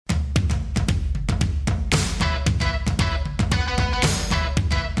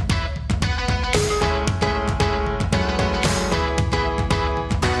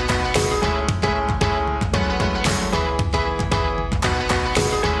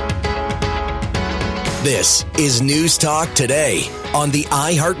This is News Talk Today on the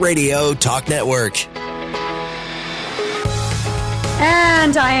iHeartRadio Talk Network.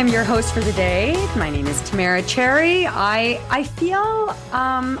 And I am your host for the day. My name is Tamara Cherry. I feel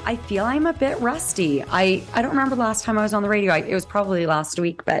I'm a bit rusty. I don't remember the last time I was on the radio. It was probably last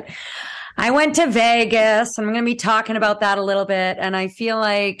week, but I went to Vegas and I'm going to be talking about that a little bit. And I feel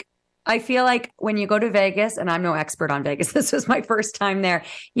like when you go to Vegas, and I'm no expert on Vegas, this was my first time there,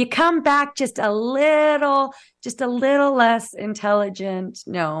 you come back just a little less intelligent.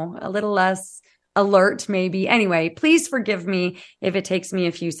 No, a little less alert, maybe. Anyway, please forgive me if it takes me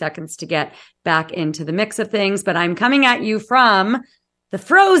a few seconds to get back into the mix of things, but I'm coming at you from the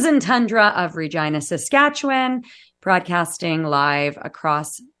frozen tundra of Regina, Saskatchewan, broadcasting live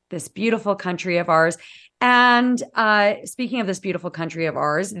across this beautiful country of ours. And speaking of this beautiful country of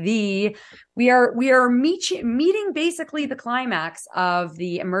ours, we are meeting basically the climax of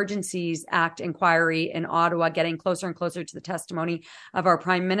the Emergencies Act inquiry in Ottawa, getting closer and closer to the testimony of our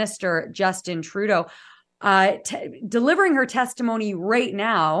Prime Minister, Justin Trudeau. Delivering her testimony right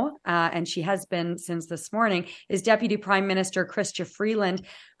now, and she has been since this morning, is Deputy Prime Minister Chrystia Freeland,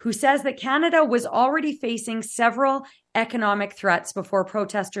 who says that Canada was already facing several economic threats before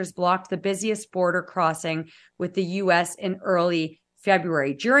protesters blocked the busiest border crossing with the U.S. in early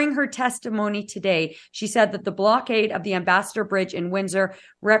February. During her testimony today, she said that the blockade of the Ambassador Bridge in Windsor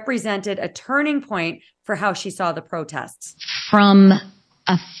represented a turning point for how she saw the protests. From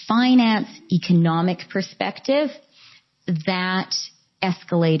a finance economic perspective, that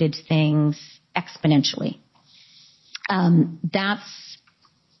escalated things exponentially. That's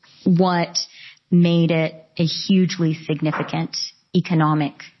what made it a hugely significant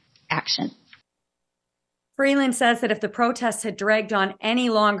economic action. Freeland says that if the protests had dragged on any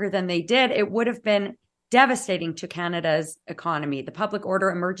longer than they did, it would have been devastating to Canada's economy. The Public Order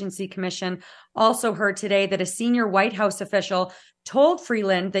Emergency Commission also heard today that a senior White House official told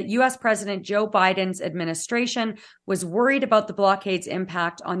Freeland that U.S. President Joe Biden's administration was worried about the blockade's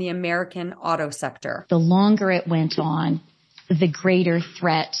impact on the American auto sector. The longer it went on, the greater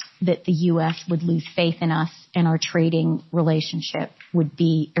threat that the U.S. would lose faith in us and our trading relationship would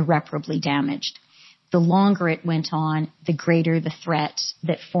be irreparably damaged. The longer it went on, the greater the threat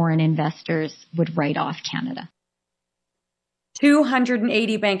that foreign investors would write off Canada.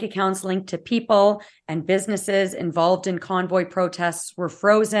 280 bank accounts linked to people and businesses involved in convoy protests were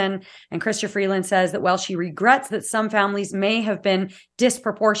frozen. And Chrystia Freeland says that while she regrets that some families may have been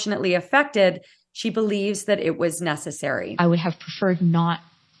disproportionately affected, she believes that it was necessary. I would have preferred not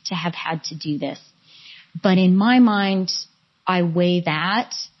to have had to do this. But in my mind, I weigh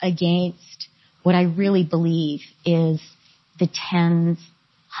that against what I really believe is the tens,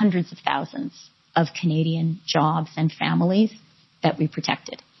 hundreds of thousands of Canadian jobs and families that we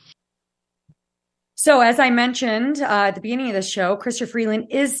protected. So as I mentioned at the beginning of the show, Chrystia Freeland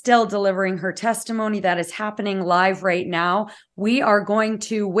is still delivering her testimony. That is happening live right now. We are going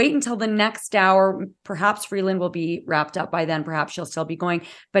to wait until the next hour. Perhaps Freeland will be wrapped up by then. Perhaps she'll still be going.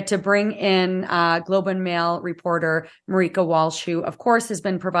 But to bring in Globe and Mail reporter Marieke Walsh, who, of course, has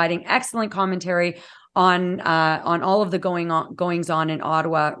been providing excellent commentary on all of the goings on in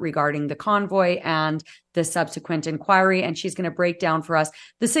Ottawa regarding the convoy and the subsequent inquiry. And she's going to break down for us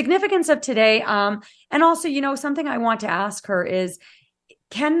the significance of today. And also, something I want to ask her is,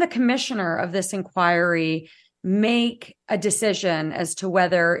 can the commissioner of this inquiry make a decision as to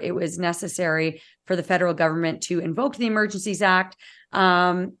whether it was necessary for the federal government to invoke the Emergencies Act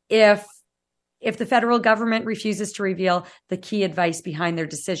if the federal government refuses to reveal the key advice behind their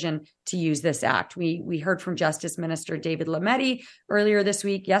decision to use this act? We heard from Justice Minister David Lametti earlier this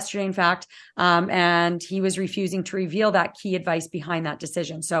week, yesterday, in fact, and he was refusing to reveal that key advice behind that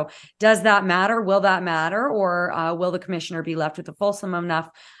decision. So does that matter? Will that matter? Or will the commissioner be left with a fulsome enough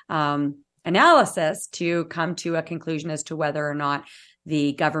analysis to come to a conclusion as to whether or not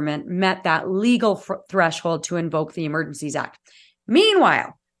the government met that legal threshold to invoke the Emergencies Act?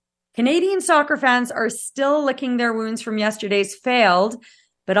 Meanwhile, Canadian soccer fans are still licking their wounds from yesterday's failed,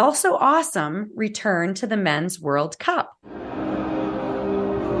 but also awesome return to the Men's World Cup.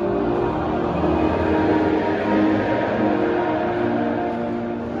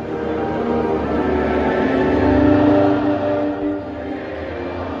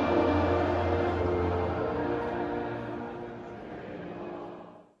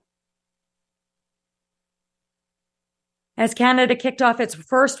 As Canada kicked off its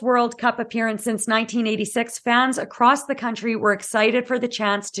first World Cup appearance since 1986, fans across the country were excited for the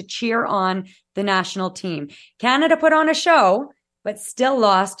chance to cheer on the national team. Canada put on a show, but still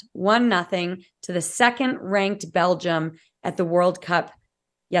lost 1-0 to the second-ranked Belgium at the World Cup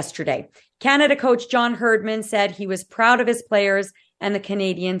yesterday. Canada coach John Herdman said he was proud of his players and the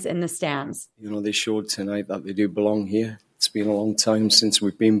Canadians in the stands. They showed tonight that they do belong here. It's been a long time since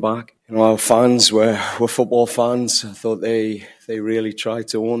we've been back. Our fans were football fans. I thought they really tried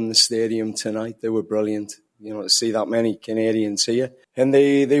to own the stadium tonight. They were brilliant, to see that many Canadians here. And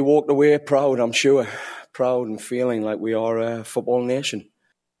they walked away proud, I'm sure, proud and feeling like we are a football nation.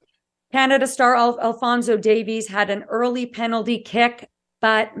 Canada star Alphonso Davies had an early penalty kick,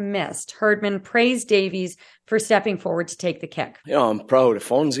 but missed. Herdman praised Davies for stepping forward to take the kick. I'm proud of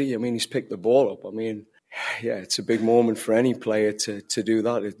Fonzie. He's picked the ball up. It's a big moment for any player to do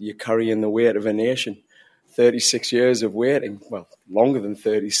that. You're carrying the weight of a nation. 36 years of waiting. Well, longer than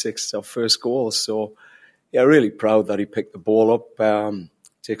 36. It's our first goal. So, really proud that he picked the ball up.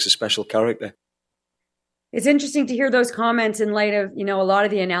 Takes a special character. It's interesting to hear those comments in light of, a lot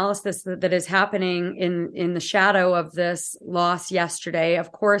of the analysis that is happening in the shadow of this loss yesterday.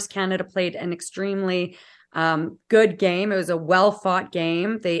 Of course, Canada played an extremely good game. It was a well-fought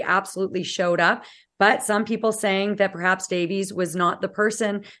game. They absolutely showed up. But some people saying that perhaps Davies was not the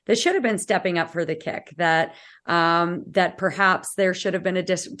person that should have been stepping up for the kick, that perhaps there should have been a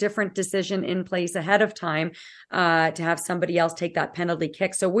different decision in place ahead of time to have somebody else take that penalty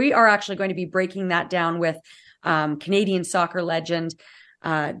kick. So we are actually going to be breaking that down with Canadian soccer legend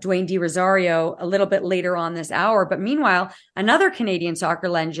Dwayne De Rosario a little bit later on this hour. But meanwhile, another Canadian soccer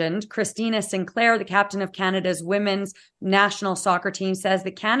legend, Christina Sinclair, the captain of Canada's women's national soccer team, says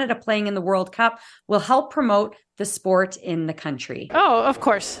that Canada playing in the World Cup will help promote the sport in the country. Oh, of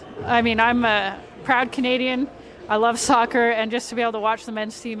course. I'm a proud Canadian. I love soccer, and just to be able to watch the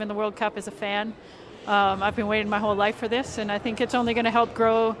men's team in the World Cup as a fan, I've been waiting my whole life for this, and I think it's only going to help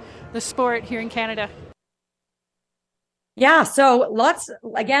grow the sport here in Canada. Yeah, so lots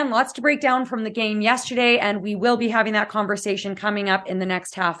to break down from the game yesterday, and we will be having that conversation coming up in the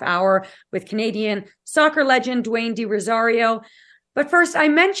next half hour with Canadian soccer legend Dwayne De Rosario. But first, I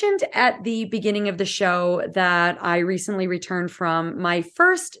mentioned at the beginning of the show that I recently returned from my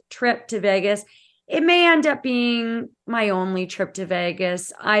first trip to Vegas. It may end up being my only trip to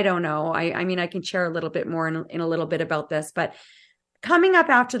Vegas. I don't know. I can share a little bit more in a little bit about this, but coming up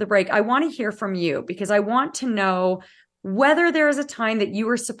after the break, I want to hear from you because I want to know whether there is a time that you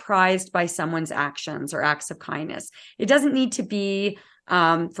were surprised by someone's actions or acts of kindness. It doesn't need to be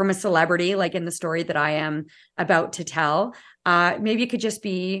from a celebrity, like in the story that I am about to tell. Maybe it could just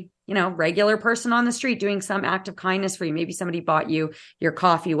be, regular person on the street doing some act of kindness for you. Maybe somebody bought you your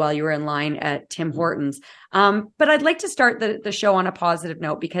coffee while you were in line at Tim Hortons. But I'd like to start the show on a positive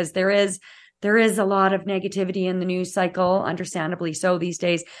note because there is a lot of negativity in the news cycle, understandably so these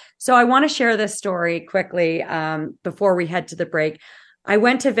days. So I want to share this story quickly before we head to the break. I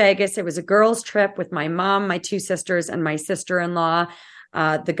went to Vegas. It was a girls' trip with my mom, my two sisters, and my sister-in-law.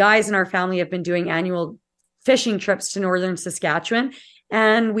 The guys in our family have been doing annual fishing trips to northern Saskatchewan.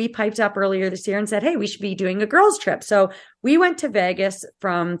 And we piped up earlier this year and said, hey, we should be doing a girls' trip. So we went to Vegas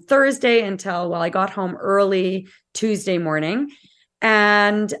from Thursday until, I got home early Tuesday morning.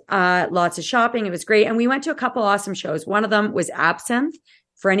 And lots of shopping. It was great. And we went to a couple awesome shows. One of them was Absinthe.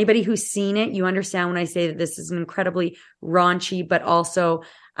 For anybody who's seen it, you understand when I say that this is an incredibly raunchy, but also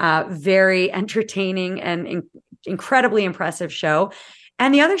very entertaining and incredibly impressive show.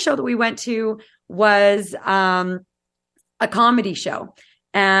 And the other show that we went to was a comedy show.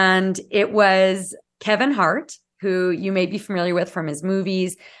 And it was Kevin Hart, who you may be familiar with from his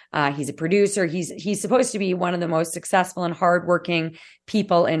movies. He's a producer. He's supposed to be one of the most successful and hardworking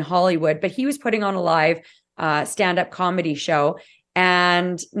people in Hollywood, but he was putting on a live stand-up comedy show.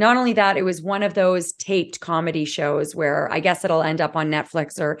 And not only that, it was one of those taped comedy shows where I guess it'll end up on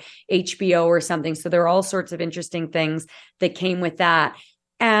Netflix or HBO or something. So there are all sorts of interesting things that came with that.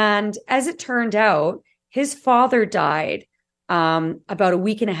 And as it turned out, his father died about a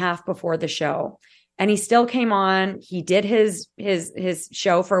week and a half before the show. And he still came on. He did his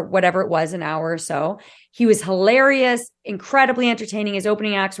show for whatever it was, an hour or so. He was hilarious, incredibly entertaining. His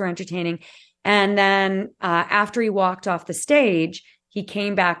opening acts were entertaining. And then after he walked off the stage, he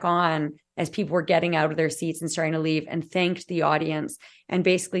came back on as people were getting out of their seats and starting to leave and thanked the audience and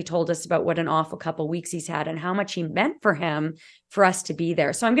basically told us about what an awful couple weeks he's had and how much he meant for him for us to be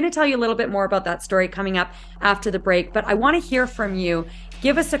there. So I'm going to tell you a little bit more about that story coming up after the break, but I want to hear from you.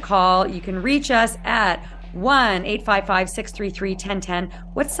 Give us a call. You can reach us at 1-855-633-1010.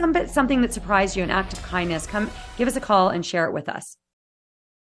 What's something that surprised you, an act of kindness? Come give us a call and share it with us.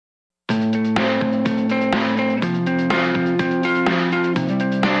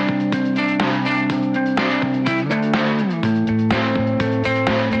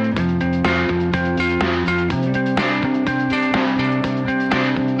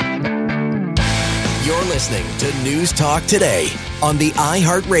 listening to News Talk Today on the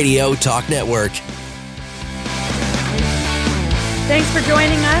iHeartRadio Talk Network. Thanks for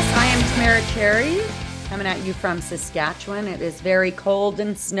joining us. I am Tamara Cherry, coming at you from Saskatchewan. It is very cold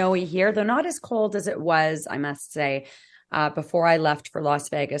and snowy here, though not as cold as it was, I must say, before I left for Las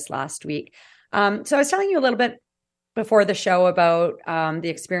Vegas last week. So I was telling you a little bit before the show about the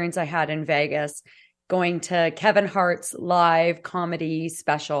experience I had in Vegas, going to Kevin Hart's live comedy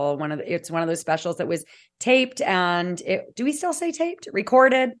special. It's one of those specials that was taped and do we still say taped?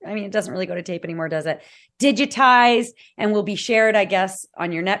 Recorded? I mean, it doesn't really go to tape anymore, does it? Digitized and will be shared, I guess,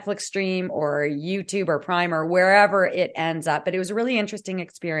 on your Netflix stream or YouTube or Prime or wherever it ends up. But it was a really interesting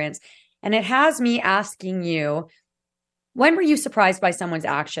experience. And it has me asking you, when were you surprised by someone's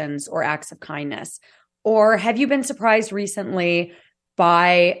actions or acts of kindness? Or have you been surprised recently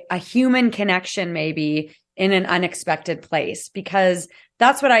by a human connection, maybe in an unexpected place? Because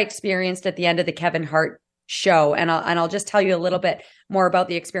that's what I experienced at the end of the Kevin Hart show. And I'll just tell you a little bit more about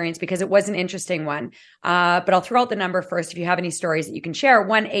the experience because it was an interesting one. But I'll throw out the number first. If you have any stories that you can share,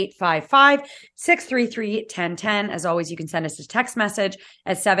 1-855-633-1010. As always, you can send us a text message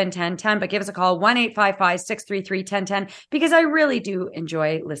at 71010, but give us a call, 1-855-633-1010, because I really do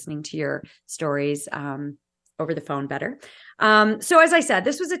enjoy listening to your stories over the phone better. So as I said,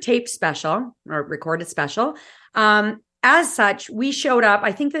 this was a taped special or recorded special. As such, we showed up.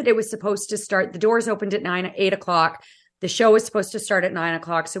 I think that it was supposed to start. The doors opened at 8 o'clock. The show was supposed to start at 9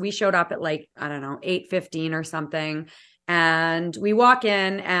 o'clock. So we showed up at 8:15 or something. And we walk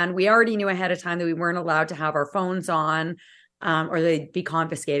in and we already knew ahead of time that we weren't allowed to have our phones on or they'd be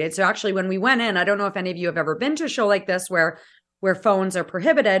confiscated. So actually when we went in, I don't know if any of you have ever been to a show like this where phones are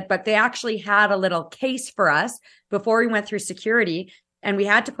prohibited, but they actually had a little case for us before we went through security. And we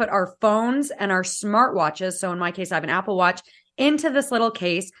had to put our phones and our smartwatches, so in my case, I have an Apple Watch, into this little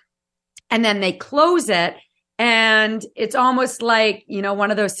case. And then they close it. And it's almost like,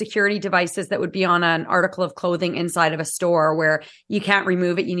 one of those security devices that would be on an article of clothing inside of a store where you can't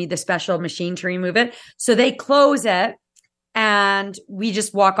remove it. You need the special machine to remove it. So they close it and we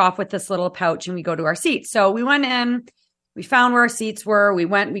just walk off with this little pouch and we go to our seats. So we went in. We found where our seats were. We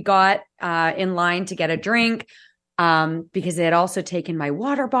got in line to get a drink because they had also taken my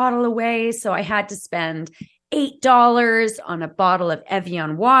water bottle away. So I had to spend $8 on a bottle of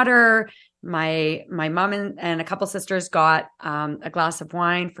Evian water. My mom and a couple sisters got a glass of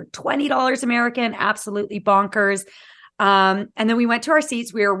wine for $20 American, absolutely bonkers. And then we went to our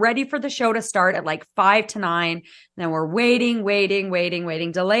seats. We were ready for the show to start at 5 to 9. Then we're waiting,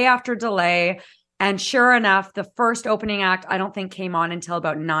 delay after delay. And sure enough, the first opening act, I don't think came on until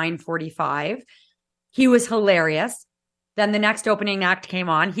about 9:45. He was hilarious. Then the next opening act came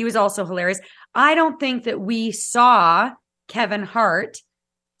on. He was also hilarious. I don't think that we saw Kevin Hart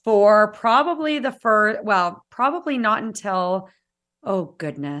for probably probably not until,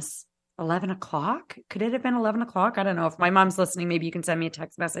 11 o'clock. Could it have been 11 o'clock? I don't know. If my mom's listening, maybe you can send me a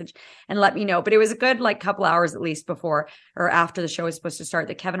text message and let me know. But it was a good couple hours at least before or after the show was supposed to start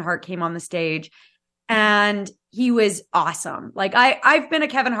that Kevin Hart came on the stage. And he was awesome. I've been a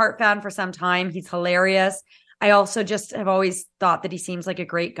Kevin Hart fan for some time. He's hilarious. I also just have always thought that he seems like a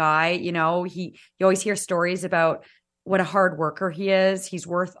great guy. You always hear stories about what a hard worker he is. He's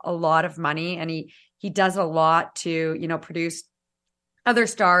worth a lot of money and he does a lot to, produce other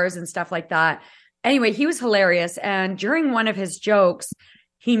stars and stuff like that. Anyway, he was hilarious. And during one of his jokes,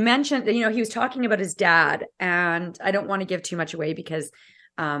 he mentioned that, he was talking about his dad. And I don't want to give too much away because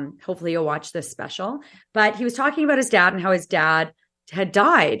hopefully you'll watch this special. But he was talking about his dad and how his dad had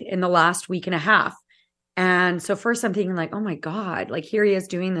died in the last week and a half. And so first I'm thinking oh my God, here he is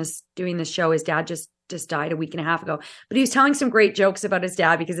doing this show. His dad just died a week and a half ago. But he was telling some great jokes about his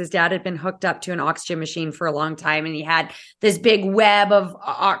dad because his dad had been hooked up to an oxygen machine for a long time. And he had this big web of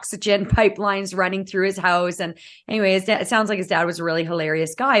oxygen pipelines running through his house. And anyway, it sounds like his dad was a really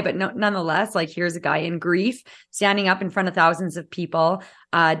hilarious guy. But nonetheless, here's a guy in grief, standing up in front of thousands of people,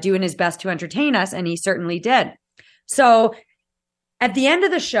 doing his best to entertain us. And he certainly did. So at the end of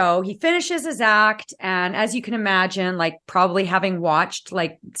the show, he finishes his act. And as you can imagine, probably having watched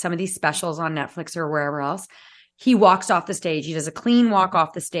some of these specials on Netflix or wherever else, he walks off the stage. He does a clean walk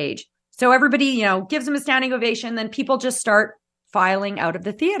off the stage. So everybody, gives him a standing ovation. Then people just start filing out of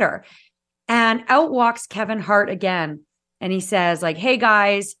the theater. And out walks Kevin Hart again. And he says hey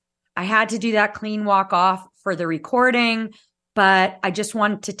guys, I had to do that clean walk off for the recording, but I just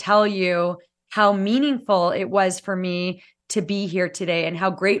wanted to tell you how meaningful it was for me to be here today and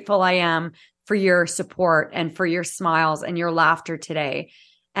how grateful I am for your support and for your smiles and your laughter today.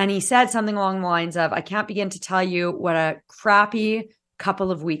 And he said something along the lines of, I can't begin to tell you what a crappy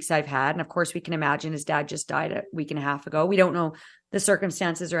couple of weeks I've had. And of course, we can imagine his dad just died a week and a half ago. We don't know the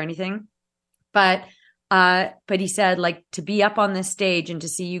circumstances or anything, but he said, like, to be up on this stage and to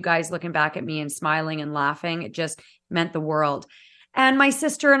see you guys looking back at me and smiling and laughing, it just meant the world. And my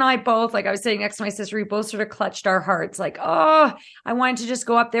sister and I both, like, I was sitting next to my sister, we both sort of clutched our hearts like, oh, I wanted to just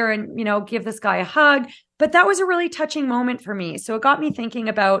go up there and, give this guy a hug. But that was a really touching moment for me. So it got me thinking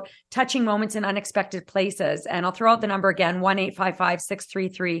about touching moments in unexpected places. And I'll throw out the number again,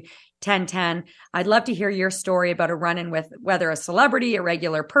 1-855-633-1010. I'd love to hear your story about a run-in with whether a celebrity, a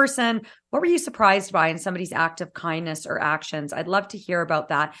regular person. What were you surprised by in somebody's act of kindness or actions? I'd love to hear about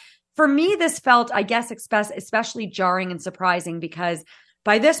that. For me, this felt, I guess, especially jarring and surprising because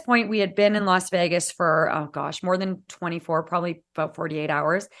by this point, we had been in Las Vegas for, more than 24, probably about 48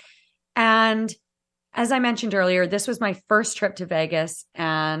 hours. And as I mentioned earlier, this was my first trip to Vegas.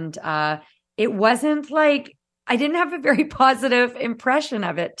 And it wasn't like, I didn't have a very positive impression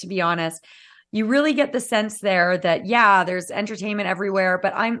of it, to be honest. You really get the sense there that, yeah, there's entertainment everywhere,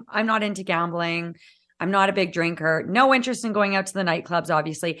 but I'm not into gambling. I'm not a big drinker, no interest in going out to the nightclubs,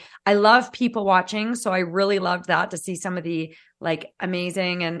 obviously. I love people watching. So I really loved that, to see some of the like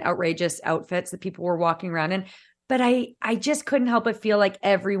amazing and outrageous outfits that people were walking around in. But I just couldn't help but feel like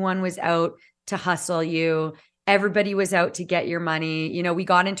everyone was out to hustle you. Everybody was out to get your money. We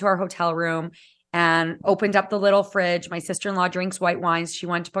got into our hotel room and opened up the little fridge. My sister-in-law drinks white wines. She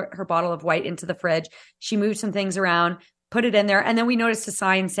wanted to put her bottle of white into the fridge. She moved some things around, put it in there. And then we noticed a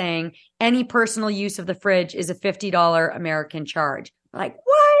sign saying any personal use of the fridge is a $50 American charge. We're like,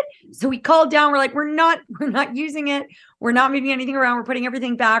 what? So we called down. We're like, we're not using it. We're not moving anything around. We're putting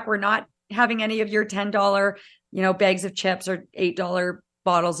everything back. We're not having any of your $10, bags of chips or $8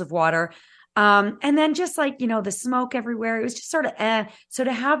 bottles of water. And then just like, the smoke everywhere, it was just sort of, So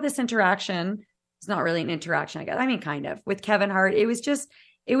to have this interaction, it's not really an interaction, I guess. I mean, kind of, with Kevin Hart, it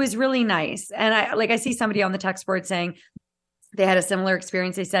was really nice. And I see somebody on the text board saying they had a similar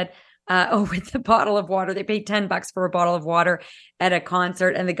experience. They said, with the bottle of water, they paid $10 for a bottle of water at a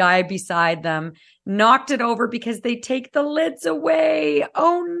concert, and the guy beside them knocked it over because they take the lids away.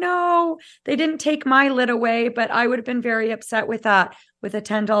 Oh no, they didn't take my lid away, but I would have been very upset with that, with a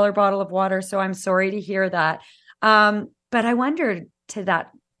 $10 bottle of water. So I'm sorry to hear that. But I wondered, to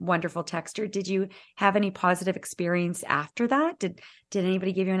that wonderful texter, did you have any positive experience after that? Did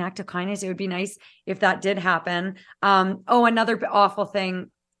anybody give you an act of kindness? It would be nice if that did happen. Another awful thing.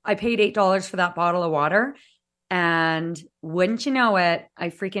 I paid $8 for that bottle of water, and wouldn't you know it, I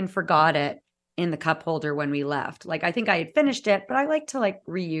freaking forgot it in the cup holder when we left. Like, I think I had finished it, but I like to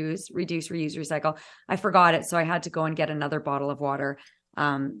reduce, recycle. I forgot it. So I had to go and get another bottle of water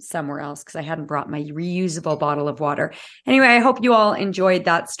somewhere else because I hadn't brought my reusable bottle of water. Anyway, I hope you all enjoyed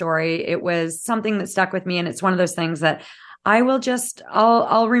that story. It was something that stuck with me, and it's one of those things that I will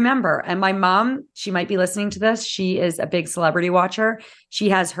I'll remember. And my mom, she might be listening to this. She is a big celebrity watcher.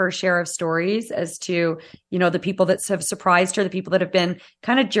 She has her share of stories as to, the people that have surprised her, the people that have been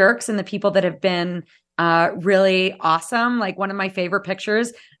kind of jerks, and the people that have been really awesome. Like, one of my favorite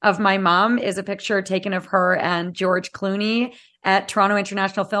pictures of my mom is a picture taken of her and George Clooney at Toronto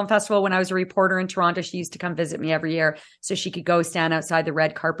International Film Festival. When I was a reporter in Toronto, she used to come visit me every year so she could go stand outside the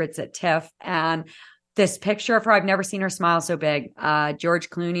red carpets at TIFF. And this picture of her, I've never seen her smile so big. George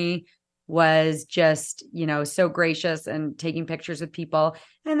Clooney was just, so gracious and taking pictures with people.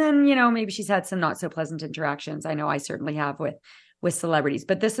 And then, maybe she's had some not so pleasant interactions. I know I certainly have with celebrities,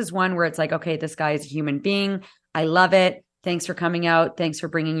 but this is one where it's like, okay, this guy is a human being. I love it. Thanks for coming out. Thanks for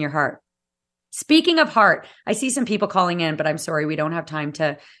bringing your heart. Speaking of heart, I see some people calling in, but I'm sorry, we don't have time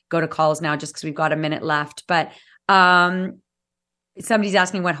to go to calls now just because we've got a minute left. But somebody's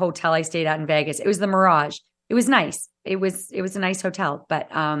asking what hotel I stayed at in Vegas. It was the Mirage. It was nice. It was a nice hotel,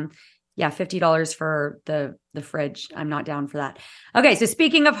 but $50 for the fridge. I'm not down for that. Okay. So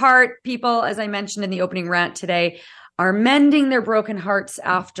speaking of heart, people, as I mentioned in the opening rant today, are mending their broken hearts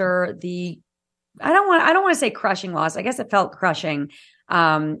after I don't want to say crushing loss. I guess it felt crushing,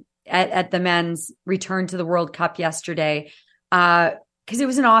 at the men's return to the World Cup yesterday. Cause it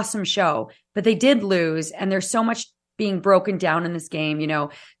was an awesome show, but they did lose. And there's so much being broken down in this game.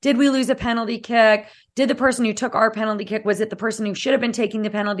 Did we lose a penalty kick? Did the person who took our penalty kick, was it the person who should have been taking the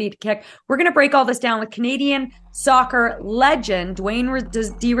penalty kick? We're going to break all this down with Canadian soccer legend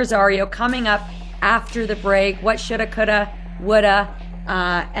Dwayne De Rosario coming up after the break. What shoulda, coulda, woulda,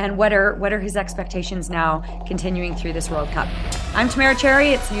 and what are his expectations now continuing through this World Cup? I'm Tamara Cherry.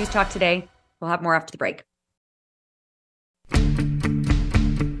 It's News Talk Today. We'll have more after the break.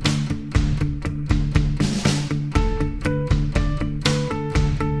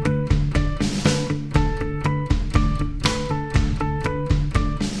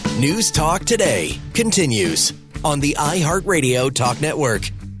 News Talk Today continues on the iHeartRadio Talk Network.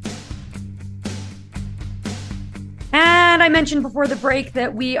 And I mentioned before the break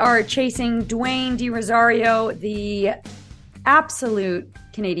that we are chasing Dwayne De Rosario, the absolute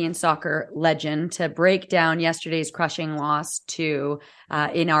Canadian soccer legend, to break down yesterday's crushing loss to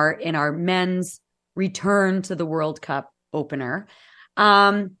in our men's return to the World Cup opener.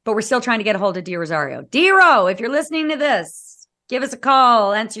 But we're still trying to get a hold of De Rosario. Dero, if you're listening to this, give us a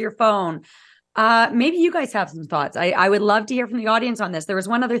call, answer your phone. Maybe you guys have some thoughts. I would love to hear from the audience on this. There was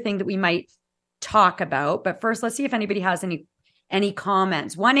one other thing that we might talk about, but first, let's see if anybody has any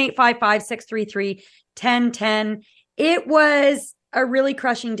comments. 1-855-633-1010. It was a really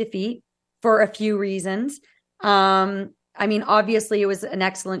crushing defeat for a few reasons. I mean, obviously, it was an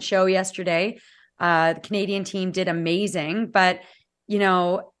excellent show yesterday. The Canadian team did amazing, but, you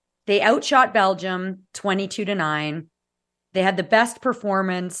know, they outshot Belgium 22-9. They had the best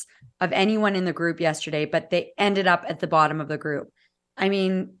performance of anyone in the group yesterday, but they ended up at the bottom of the group. I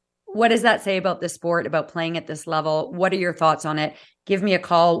mean, what does that say about the sport, about playing at this level? What are your thoughts on it? Give me a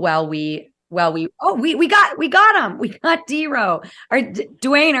call we got him. We got Dero.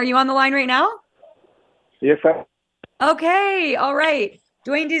 Dwayne, are you on the line right now? Yes, sir. Okay. All right.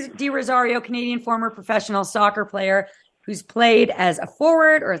 Dwayne De Rosario, Canadian former professional soccer player who's played as a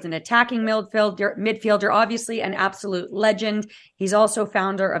forward or as an attacking midfielder, obviously an absolute legend. He's also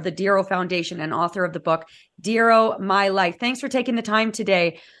founder of the Dero Foundation and author of the book, Dero, My Life. Thanks for taking the time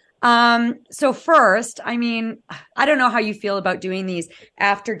today. So first, I mean, I don't know how you feel about doing these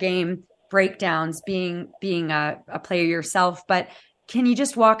after game breakdowns, being a player yourself, but can you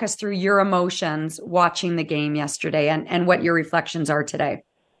just walk us through your emotions watching the game yesterday and what your reflections are today?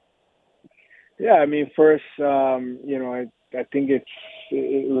 Yeah, I mean, first, you know, I think it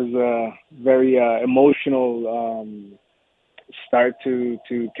was a very emotional start to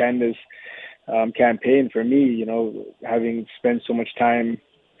Canada's campaign for me. You know, having spent so much time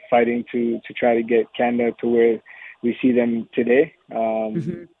fighting to try to get Canada to where we see them today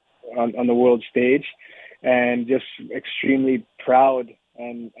on the world stage, and just extremely proud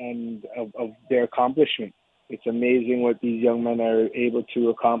and of their accomplishment. It's amazing what these young men are able to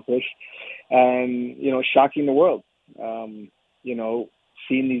accomplish, and, you know, shocking the world. You know,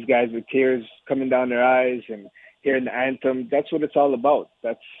 seeing these guys with tears coming down their eyes and hearing the anthem, that's what it's all about.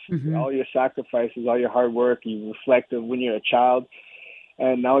 That's all your sacrifices, all your hard work. You reflect of when you're a child,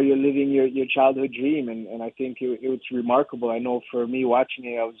 and now you're living your childhood dream. And I think it was remarkable. I know for me watching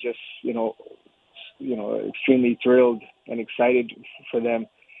it, I was just, you know, extremely thrilled and excited for them.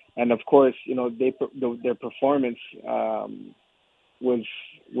 And of course, you know, their performance was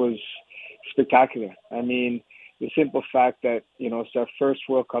spectacular. I mean, the simple fact that, you know, it's our first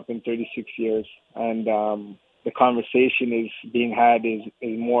World Cup in 36 years, and the conversation is being had is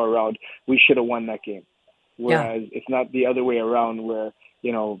more around, we should have won that game. Whereas it's not the other way around where,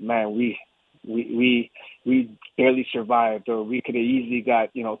 you know, man, we barely survived, or we could have easily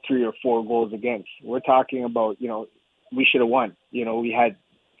got, you know, 3 or 4 goals against. We're talking about, you know, we should have won. You know, we had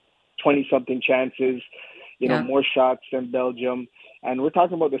 20-something chances, you know, more shots than Belgium. And we're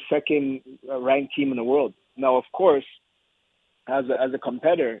talking about the second ranked team in the world. Now, of course, as a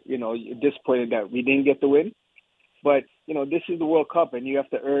competitor, you know, you're disappointed that we didn't get the win. But, you know, this is the World Cup, and you have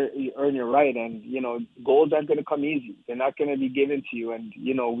to earn your right. And, you know, goals aren't going to come easy. They're not going to be given to you. And,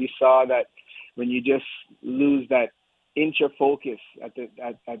 you know, we saw that when you just lose that inch of focus at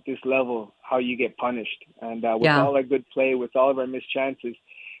this level, how you get punished. And with all our good play, with all of our missed chances,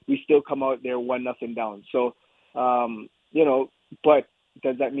 we still come out there 1-0 down. So, you know, but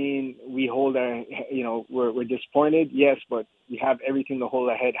does that mean we hold our, you know, we're disappointed? Yes, but we have everything to hold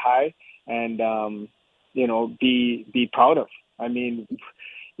our head high and, you know, be proud of. I mean,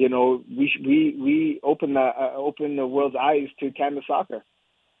 you know, we open the world's eyes to Canada soccer.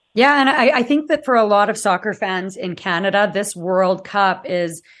 Yeah, and I think that for a lot of soccer fans in Canada, this World Cup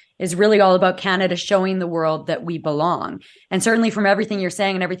is really all about Canada showing the world that we belong. And certainly from everything you're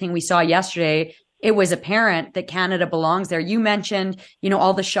saying and everything we saw yesterday, it was apparent that Canada belongs there. You mentioned, you know,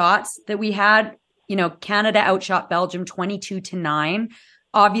 all the shots that we had. You know, Canada outshot Belgium 22-9.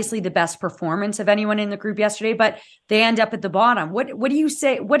 Obviously the best performance of anyone in the group yesterday, but they end up at the bottom. What do you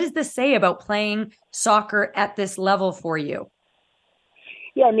say? What does this say about playing soccer at this level for you?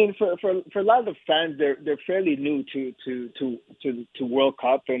 Yeah, I mean, for a lot of the fans, they're fairly new to World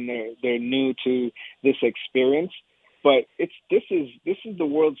Cup, and they're new to this experience. But this is the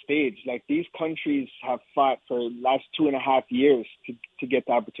world stage. Like, these countries have fought for the last 2.5 years to get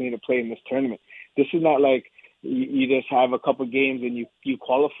the opportunity to play in this tournament. This is not like you just have a couple games and you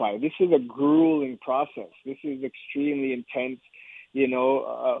qualify. This is a grueling process. This is extremely intense. you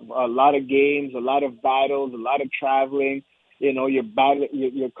know, a lot of games, a lot of battles, a lot of traveling. You know,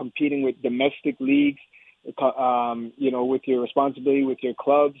 you're competing with domestic leagues, you know, with your responsibility with your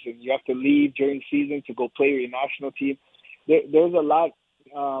clubs, and you have to leave during season to go play with your national team. There's a lot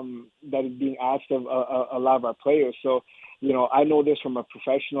that is being asked of a lot of our players. So, you know, I know this from a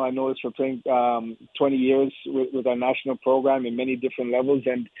professional. I know this for playing 20 years with our national program in many different levels.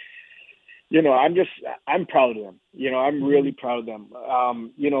 And, you know, I'm proud of them. You know, I'm really proud of them.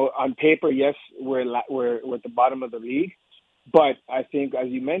 You know, on paper, yes, we're at the bottom of the league. But I think, as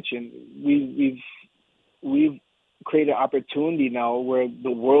you mentioned, we've created an opportunity now where the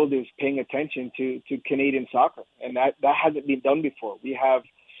world is paying attention to Canadian soccer. And that hasn't been done before. We have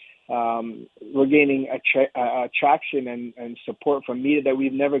we're gaining attraction and support from media that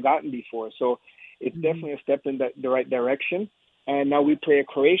we've never gotten before. So it's definitely a step in the right direction. And now we play a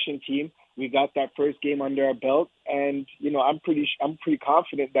Croatian team. We got that first game under our belt, and you know, I'm pretty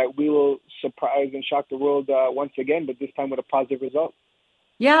confident that we will surprise and shock the world once again, but this time with a positive result.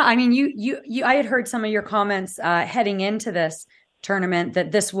 Yeah, I mean, I had heard some of your comments heading into this tournament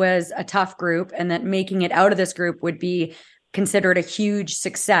that this was a tough group, and that making it out of this group would be considered a huge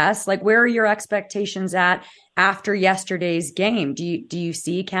success. Like, where are your expectations at after yesterday's game? Do you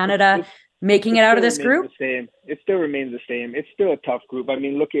see Canada making it out of this group? It still remains the same. It's still a tough group. I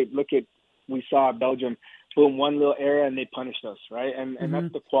mean, look at we saw Belgium, boom, one little error and they punished us, right? And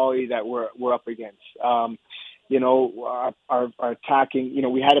that's the quality that we're up against. You know, our attacking, you know,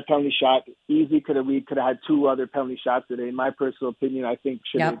 we had a penalty shot. We could have had two other penalty shots today. In my personal opinion, I think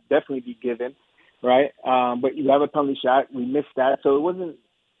should definitely be given, right? But you have a penalty shot. We missed that. So it wasn't,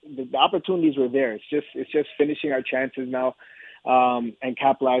 the opportunities were there. It's just finishing our chances now and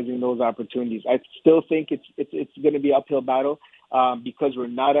capitalizing those opportunities. I still think it's going to be an uphill battle because we're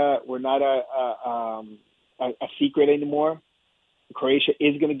not a secret anymore. Croatia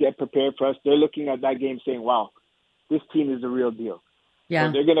is going to get prepared for us. They're looking at that game saying, wow, this team is the real deal. Yeah.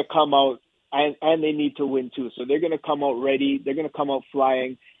 So they're going to come out, and they need to win too. So they're going to come out ready. They're going to come out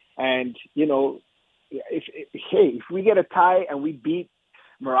flying. And, you know, if we get a tie and we beat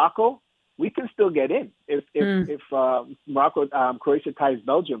Morocco, we can still get in. If Croatia ties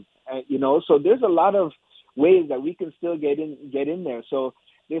Belgium, you know, so there's a lot of ways that we can still get in there. So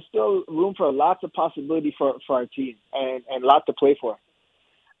there's still room for lots of possibility for our team and lots to play for.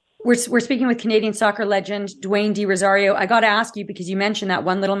 We're speaking with Canadian soccer legend Dwayne De Rosario. I got to ask you, because you mentioned that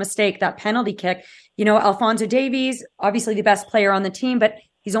one little mistake, that penalty kick. You know, Alphonso Davies, obviously the best player on the team, but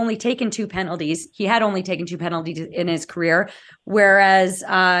he's only taken 2 penalties. He had only taken 2 penalties in his career, whereas,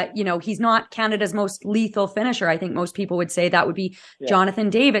 you know, he's not Canada's most lethal finisher. I think most people would say that would be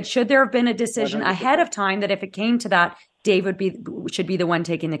Jonathan David. Should there have been a decision 100%. Ahead of time that if it came to that, David should be the one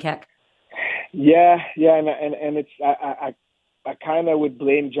taking the kick? Yeah, and it's I kind of would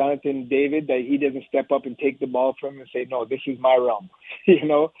blame Jonathan David that he doesn't step up and take the ball from him and say, no, this is my realm. You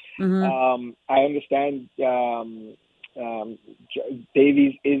know, I understand.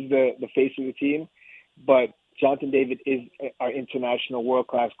 Davies is the face of the team, but Jonathan David is our international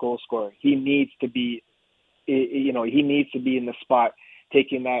world-class goal scorer. He needs to be, you know, in the spot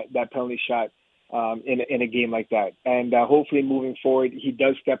taking that penalty shot in a game like that. And hopefully moving forward, he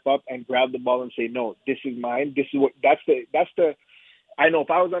does step up and grab the ball and say, no, this is mine. This is that's the. I know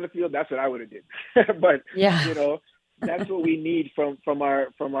if I was on the field, that's what I would have did. But you know. That's what we need from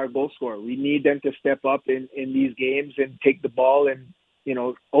our goal scorer. We need them to step up in these games and take the ball and, you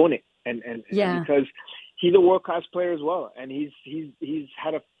know, own it. And because he's a world class player as well, and he's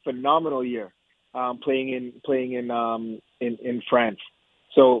had a phenomenal year playing in France.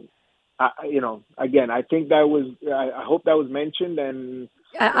 So you know, again, I think that was I hope that was mentioned. And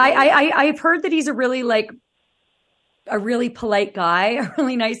I've heard that he's a really polite guy, a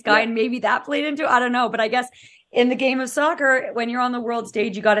really nice guy, and maybe that played into it. I don't know, but I guess in the game of soccer, when you're on the world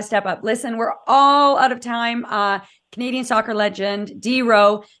stage, you got to step up. Listen, we're all out of time. Canadian soccer legend,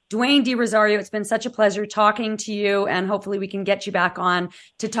 Dwayne De Rosario, it's been such a pleasure talking to you, and hopefully we can get you back on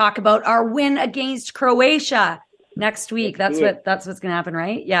to talk about our win against Croatia next week. That's what's going to happen,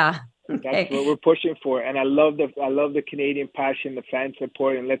 right? Yeah. Okay. That's what we're pushing for. And I love the Canadian passion, the fan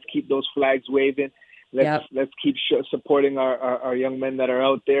support, and let's keep those flags waving. Let's keep supporting our young men that are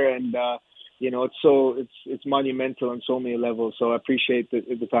out there, and you know, it's monumental on so many levels. So I appreciate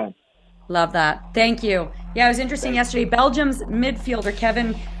the time. Love that. Thank you. Yeah, it was interesting yesterday. Belgium's midfielder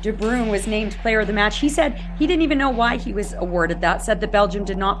Kevin De Bruyne was named player of the match. He said he didn't even know why he was awarded that, said that Belgium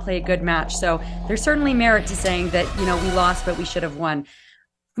did not play a good match. So there's certainly merit to saying that, you know, we lost, but we should have won.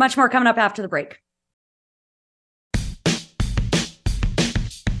 Much more coming up after the break.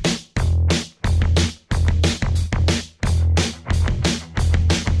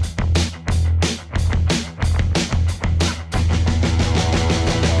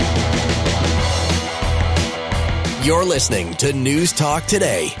 You're listening to News Talk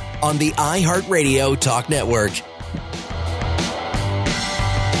Today on the iHeartRadio Talk Network.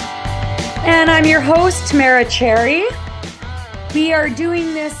 And I'm your host, Tamara Cherry. We are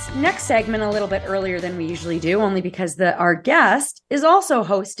doing this next segment a little bit earlier than we usually do, only because our guest is also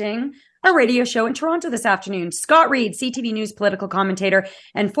hosting a radio show in Toronto this afternoon. Scott Reid, CTV News political commentator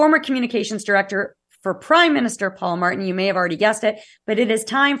and former communications director for Prime Minister Paul Martin. You may have already guessed it, but it is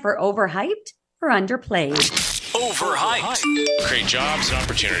time for Overhyped or Underplayed. Overhyped. Create jobs and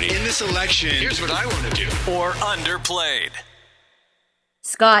opportunity. In this election, here's what I want to do. Or Underplayed.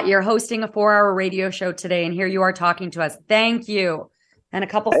 Scott, you're hosting a 4-hour radio show today, and here you are talking to us. Thank you. And a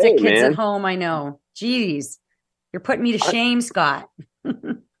couple sick kids at home, I know. Jeez, you're putting me to shame, Scott.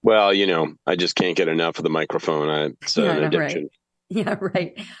 Well, I just can't get enough of the microphone. It's an addiction. Right. Yeah,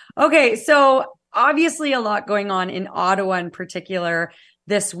 right. Okay, so obviously a lot going on in Ottawa in particular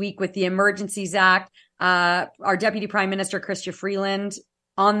this week with the Emergencies Act. Our Deputy Prime Minister, Chrystia Freeland,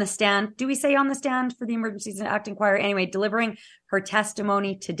 on the stand. Do we say on the stand for the Emergencies Act inquiry? Anyway, delivering her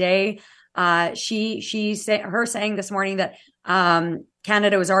testimony today. Her saying this morning that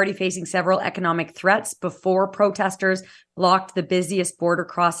Canada was already facing several economic threats before protesters blocked the busiest border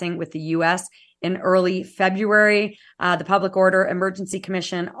crossing with the U.S. in early February. The Public Order Emergency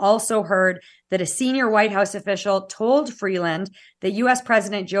Commission also heard that a senior White House official told Freeland that U.S.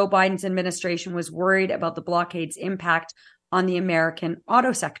 President Joe Biden's administration was worried about the blockade's impact on the American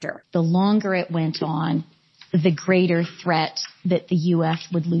auto sector. The longer it went on, the greater threat that the U.S.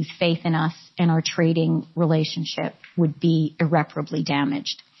 would lose faith in us and our trading relationship would be irreparably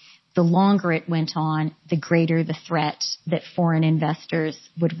damaged. The longer it went on, the greater the threat that foreign investors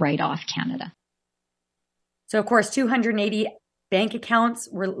would write off Canada. So, of course, 280 bank accounts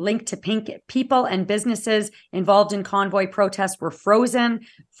were linked to people and businesses involved in convoy protests were frozen.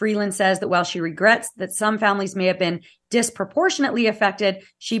 Freeland says that while she regrets that some families may have been disproportionately affected,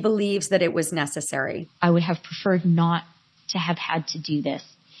 she believes that it was necessary. I would have preferred not to have had to do this.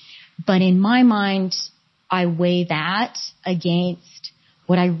 But in my mind, I weigh that against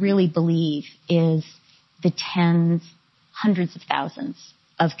what I really believe is the tens, hundreds of thousands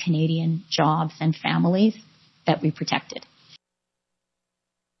of Canadian jobs and families that we protected.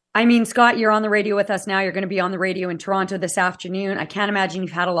 I mean, Scott, you're on the radio with us now. You're going to be on the radio in Toronto this afternoon. I can't imagine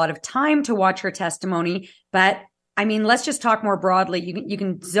you've had a lot of time to watch her testimony, but I mean, let's just talk more broadly. You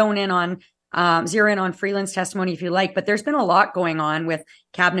can zero in on Freeland's testimony if you like, but there's been a lot going on with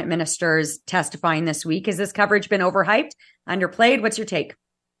cabinet ministers testifying this week. Has this coverage been overhyped, underplayed? What's your take?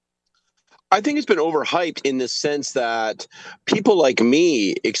 I think it's been overhyped in the sense that people like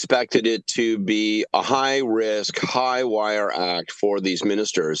me expected it to be a high-risk, high-wire act for these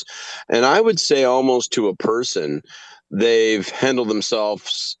ministers. And I would say almost to a person, they've handled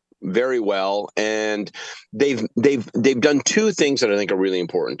themselves very well, and they've done two things that I think are really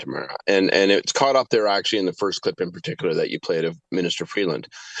important, Tamara, and it's caught up there actually in the first clip in particular that you played of Minister Freeland.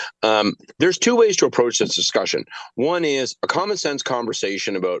 There's two ways to approach this discussion. One is a common sense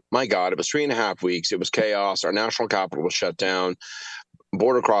conversation about, my God, it was 3.5 weeks, it was chaos, our national capital was shut down,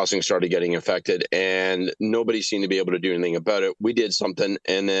 border crossings started getting affected, and nobody seemed to be able to do anything about it. We did something,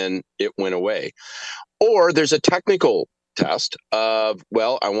 and then it went away. Or there's a technical test of,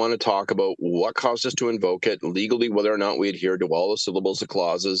 well, I want to talk about what caused us to invoke it legally, whether or not we adhere to all the syllables of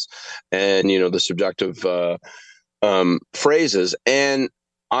clauses and, the subjective phrases. And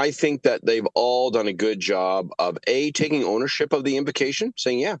I think that they've all done a good job of taking ownership of the invocation,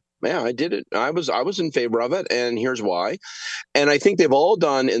 saying, yeah, I did it. I was in favor of it, and here's why. And I think they've all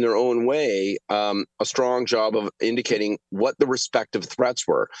done in their own way a strong job of indicating what the respective threats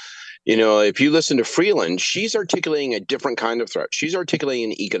were. If you listen to Freeland, she's articulating a different kind of threat. She's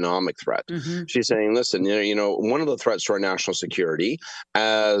articulating an economic threat. Mm-hmm. She's saying, listen, one of the threats to our national security,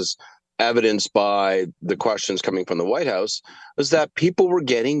 as evidenced by the questions coming from the White House, is that people were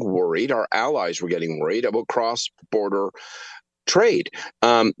getting worried, our allies were getting worried about cross-border trade.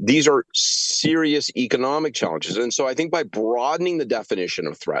 These are serious economic challenges. And so I think by broadening the definition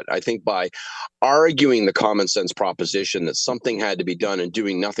of threat, I think by arguing the common sense proposition that something had to be done and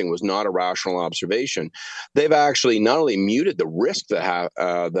doing nothing was not a rational observation, they've actually not only muted the risk that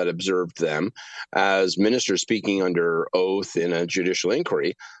observed them as ministers speaking under oath in a judicial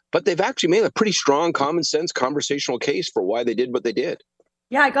inquiry, but they've actually made a pretty strong common sense conversational case for why they did what they did.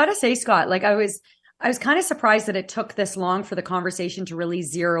 Yeah, I got to say, Scott, I was kind of surprised that it took this long for the conversation to really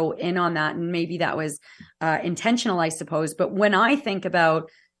zero in on that. And maybe that was intentional, I suppose. But when I think about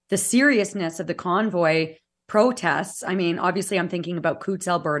the seriousness of the convoy protests, I mean, obviously I'm thinking about Coutts,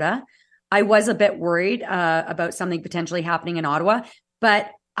 Alberta. I was a bit worried about something potentially happening in Ottawa,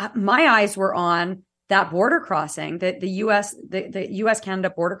 but my eyes were on that border crossing, the U.S. Canada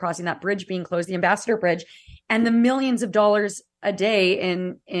border crossing, that bridge being closed, the Ambassador Bridge, and the millions of dollars a day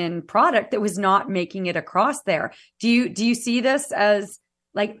in product that was not making it across there. Do you see this as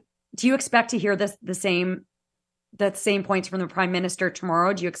like? Do you expect to hear the same points from the Prime Minister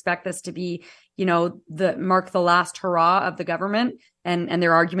tomorrow? Do you expect this to be, mark the last hurrah of the government and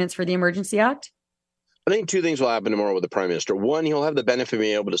their arguments for the Emergency Act? I think two things will happen tomorrow with the Prime Minister. One, he'll have the benefit of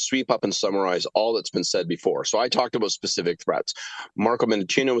being able to sweep up and summarize all that's been said before. So I talked about specific threats. Marco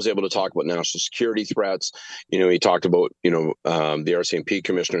Mendicino was able to talk about national security threats. He talked about, the RCMP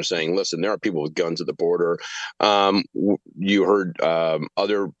commissioner saying, listen, there are people with guns at the border. You heard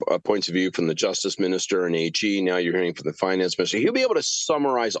other points of view from the Justice Minister and AG. Now you're hearing from the Finance Minister. He'll be able to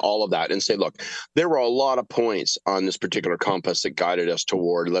summarize all of that and say, look, there were a lot of points on this particular compass that guided us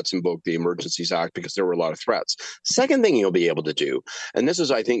toward let's invoke the Emergencies Act because there were a lot of threats. Second thing he'll be able to do, and this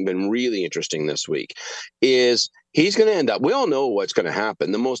has, I think, been really interesting this week, is he's going to end up, we all know what's going to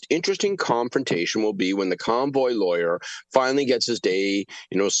happen. The most interesting confrontation will be when the convoy lawyer finally gets his day,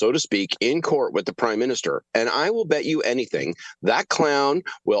 so to speak, in court with the Prime Minister. And I will bet you anything, that clown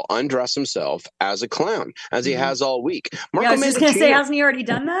will undress himself as a clown, as he has all week. I was just going to say, hasn't he already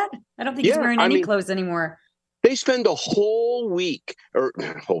done that? I don't think he's wearing any clothes anymore. They spend a whole week,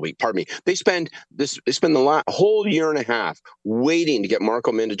 pardon me. They spend the whole year and a half waiting to get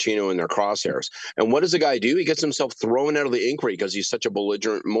Marco Mendicino in their crosshairs. And what does the guy do? He gets himself thrown out of the inquiry because he's such a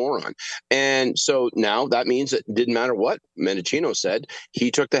belligerent moron. And so now that means it didn't matter what Mendicino said. He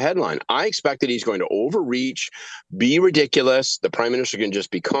took the headline. I expect that he's going to overreach, be ridiculous. The Prime Minister can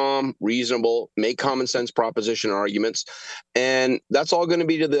just be calm, reasonable, make common sense proposition arguments. And that's all going to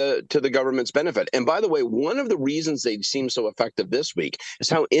be to the government's benefit. And by the way, one of the reasons they seem so effective this week is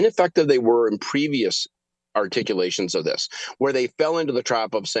how ineffective they were in previous articulations of this, where they fell into the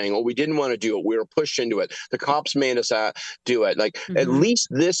trap of saying, we didn't want to do it. We were pushed into it. The cops made us do it. At least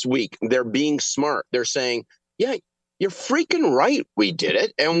this week, they're being smart. They're saying, yeah, you're freaking right. We did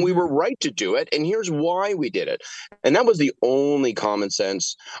it and we were right to do it. And here's why we did it. And that was the only common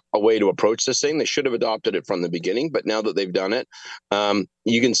sense way to approach this thing. They should have adopted it from the beginning. But now that they've done it,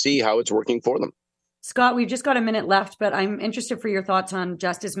 you can see how it's working for them. Scott, we've just got a minute left, but I'm interested for your thoughts on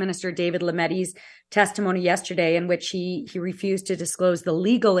Justice Minister David Lameddi's testimony yesterday, in which he refused to disclose the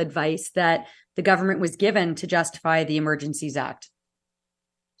legal advice that the government was given to justify the Emergencies Act.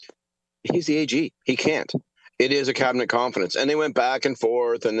 He's the AG. He can't. It is a cabinet confidence. And they went back and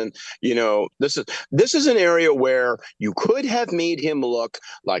forth. And then, this is an area where you could have made him look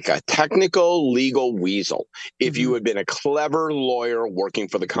like a technical legal weasel if you had been a clever lawyer working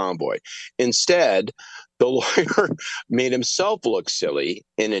for the convoy. Instead, the lawyer made himself look silly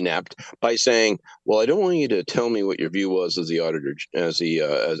and inept by saying, well, I don't want you to tell me what your view was as the auditor, as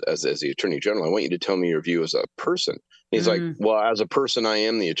the attorney general. I want you to tell me your view as a person. He's like, well, as a person, I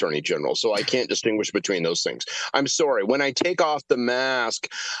am the attorney general, so I can't distinguish between those things. I'm sorry. When I take off the mask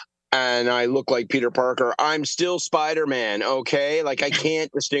and I look like Peter Parker, I'm still Spider-Man, okay? I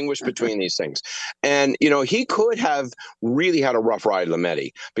can't distinguish between these things. And, he could have really had a rough ride,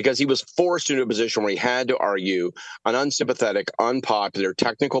 Lameddi, because he was forced into a position where he had to argue an unsympathetic, unpopular,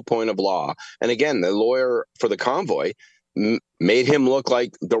 technical point of law. And again, the lawyer for the convoy made him look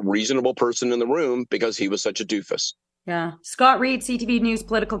like the reasonable person in the room because he was such a doofus. Yeah. Scott Reid, CTV News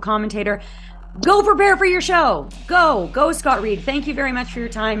political commentator. Go prepare for your show. Go, Scott Reid. Thank you very much for your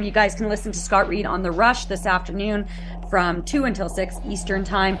time. You guys can listen to Scott Reid on The Rush this afternoon from 2 until 6 Eastern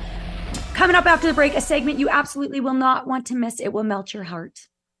time. Coming up after the break, a segment you absolutely will not want to miss. It will melt your heart.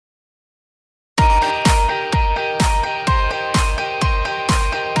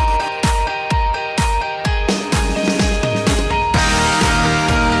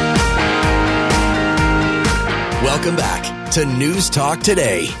 Welcome back to News Talk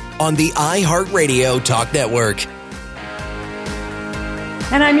Today on the iHeartRadio Talk Network.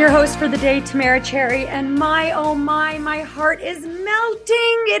 And I'm your host for the day, Tamara Cherry. And my heart is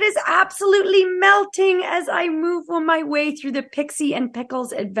melting. It is absolutely melting as I move on my way through the Pixie and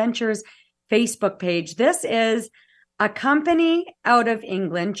Pickles Adventures Facebook page. This is a company out of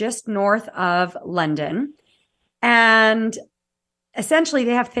England, just north of London. And essentially,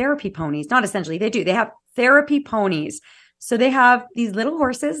 they have therapy ponies. Not essentially, they do. They have therapy ponies. So they have these little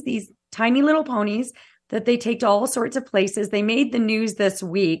horses, these tiny little ponies that they take to all sorts of places. They made the news this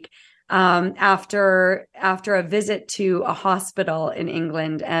week after a visit to a hospital in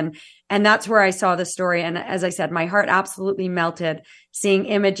England. And that's where I saw the story. And as I said, my heart absolutely melted seeing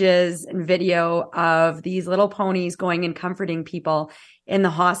images and video of these little ponies going and comforting people in the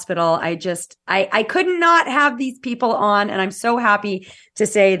hospital. I could not have these people on. And I'm so happy to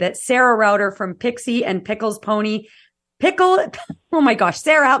say that Sarah Rauter from Pixie and Pickles oh my gosh,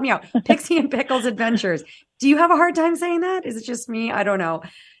 Sarah, help me out. Pixie and Pickles Adventures. Do you have a hard time saying that? Is it just me? I don't know.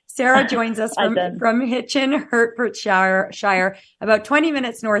 Sarah joins us from Hitchin, Hertfordshire, about 20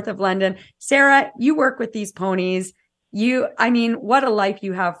 minutes north of London. Sarah, you work with these ponies. What a life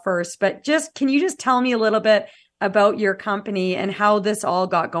you have first, but can you just tell me a little bit about your company and how this all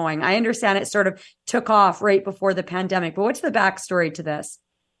got going? I understand it sort of took off right before the pandemic, but what's the backstory to this?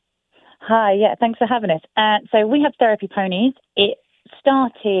 Hi, yeah, thanks for having us. So we have therapy ponies. It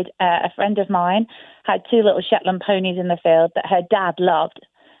started, a friend of mine had 2 little Shetland ponies in the field that her dad loved.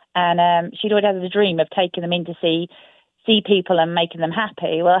 And she'd always had a dream of taking them in to see people and making them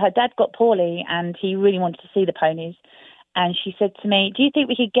happy. Well, her dad got poorly and he really wanted to see the ponies. And she said to me, do you think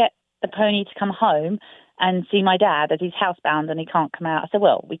we could get the pony to come home and see my dad as he's housebound and he can't come out? I said,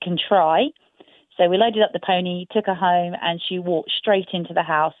 well, we can try. So we loaded up the pony, took her home, and she walked straight into the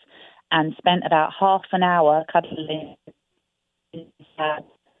house and spent about half an hour cuddling his dad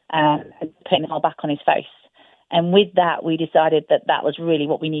and putting them all back on his face. And with that, we decided that was really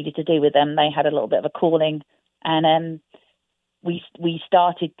what we needed to do with them. They had a little bit of a calling, and we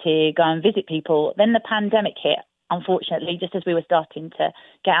started to go and visit people. Then the pandemic hit, unfortunately, just as we were starting to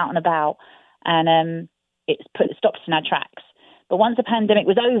get out and about, and it stopped us in our tracks. But once the pandemic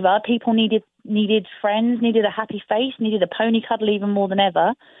was over, people needed friends, needed a happy face, needed a pony cuddle even more than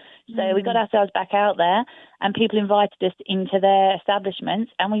ever. So we got ourselves back out there, and people invited us into their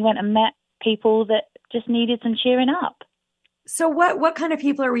establishments, and we went and met people that just needed some cheering up. So what kind of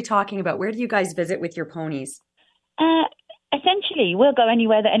people are we talking about? Where do you guys visit with your ponies? Essentially, we'll go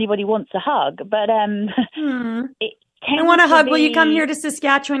anywhere that anybody wants a hug, but I want a hug. Will you come here to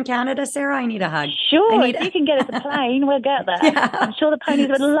Saskatchewan, Canada, Sarah? I need a hug. Sure, if you can get us a plane, we'll get there. Yeah. I'm sure the ponies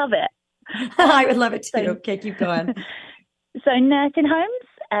would love it. I would love it too. Okay, keep going. So nursing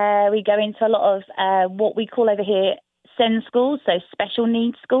homes, we go into a lot of what we call over here SEND schools, so special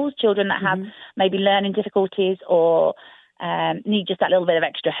needs schools, children that have maybe learning difficulties or need just that little bit of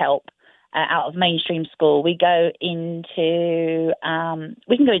extra help out of mainstream school. We go into,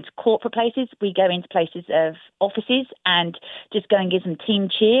 we can go into corporate places. We go into places of offices and just go and give some team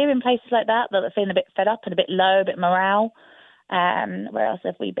cheer in places like that are feeling a bit fed up and a bit low, a bit morale. Where else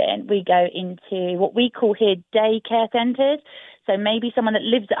have we been? We go into what we call here daycare centres. So maybe someone that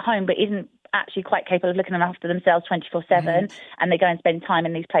lives at home but isn't actually quite capable of looking after themselves 24/7, and they go and spend time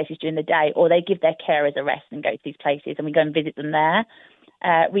in these places during the day, or they give their carers a rest and go to these places, and we go and visit them there.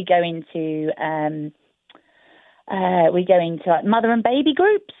 We go into like mother and baby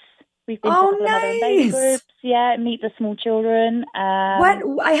groups. We've been to mother and baby groups. Yeah, meet the small children.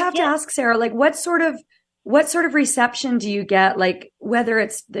 I have to ask, Sarah, like what sort of reception do you get? Like whether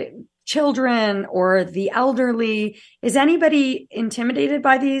it's the children or the elderly, is anybody intimidated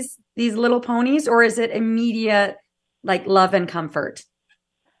by these little ponies, or is it immediate like love and comfort?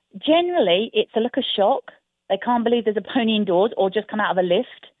 Generally, it's a look of shock. They can't believe there's a pony indoors or just come out of a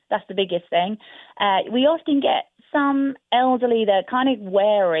lift. That's the biggest thing. We often get some elderly that are kind of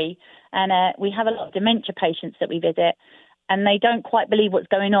wary, and we have a lot of dementia patients that we visit, and they don't quite believe what's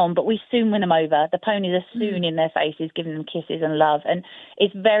going on, but we soon win them over. The ponies are soon in their faces, giving them kisses and love. And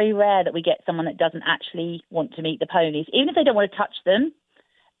it's very rare that we get someone that doesn't actually want to meet the ponies. Even if they don't want to touch them,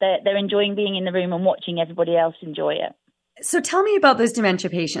 they're enjoying being in the room and watching everybody else enjoy it. So tell me about those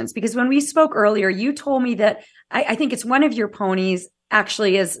dementia patients, because when we spoke earlier, you told me that I think it's one of your ponies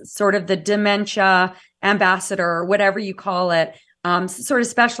actually is sort of the dementia ambassador or whatever you call it, sort of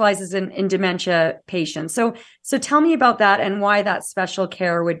specializes in dementia patients. So tell me about that and why that special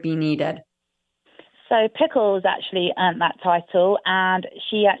care would be needed. So Pickles actually earned that title, and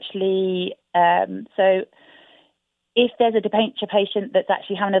she actually, so if there's a dementia patient that's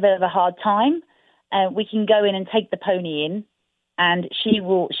actually having a bit of a hard time, we can go in and take the pony in, and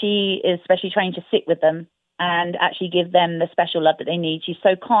she is specially trained to sit with them and actually give them the special love that they need. She's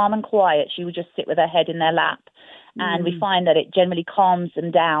so calm and quiet. She will just sit with her head in their lap, and we find that it generally calms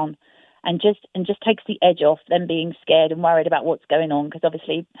them down and just takes the edge off them being scared and worried about what's going on, because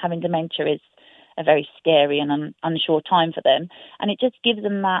obviously having dementia is a very scary and unsure time for them, and it just gives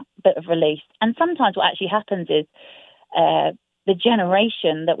them that bit of release. And sometimes what actually happens is the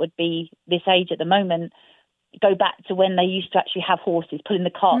generation that would be this age at the moment, go back to when they used to actually have horses pulling the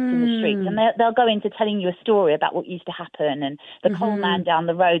carts in the streets, and they'll go into telling you a story about what used to happen and the coal man down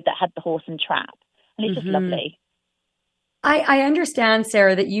the road that had the horse and trap, and it's just lovely. I understand,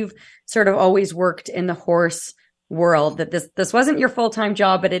 Sarah, that you've sort of always worked in the horse world, that this wasn't your full-time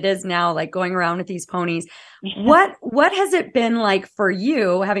job, but it is now, like going around with these ponies. What has it been like for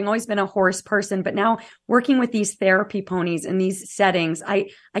you, having always been a horse person, but now working with these therapy ponies in these settings? I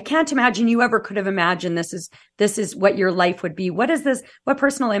can't imagine you ever could have imagined this is what your life would be. What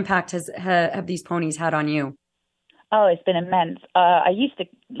personal impact have these ponies had on you? Oh, it's been immense. I used to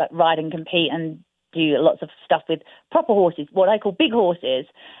ride and compete and do lots of stuff with proper horses, what I call big horses.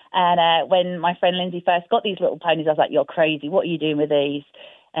 And when my friend Lindsay first got these little ponies, I was like, "You're crazy. What are you doing with these?"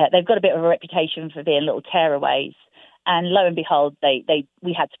 They've got a bit of a reputation for being little tearaways. And lo and behold,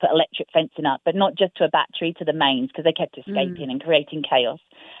 we had to put electric fencing up, but not just to a battery, to the mains, because they kept escaping and creating chaos.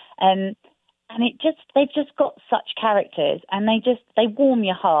 And they've just got such characters, and they warm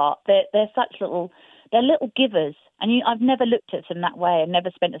your heart. They're little givers. And I've never looked at them that way. I've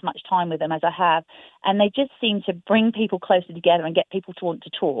never spent as much time with them as I have. And they just seem to bring people closer together and get people to want to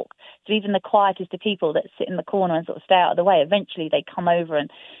talk. So even the quietest of people that sit in the corner and sort of stay out of the way, eventually they come over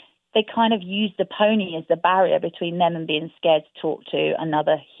and they kind of use the pony as the barrier between them and being scared to talk to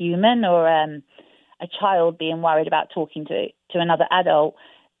another human or a child being worried about talking to another adult.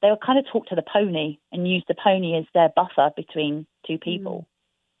 They'll kind of talk to the pony and use the pony as their buffer between two people.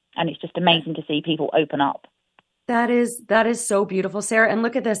 And it's just amazing to see people open up. That is so beautiful, Sarah. And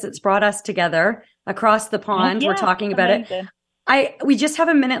look at this. It's brought us together across the pond. We're talking about it. We just have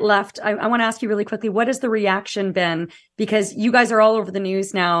a minute left. I want to ask you really quickly, what has the reaction been? Because you guys are all over the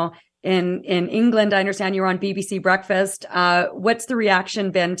news now in England. I understand you're on BBC Breakfast. What's the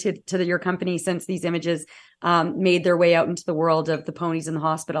reaction been to your company since these images made their way out into the world of the ponies in the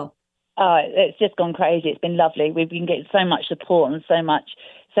hospital? Oh, it's just gone crazy. It's been lovely. We've been getting so much support and so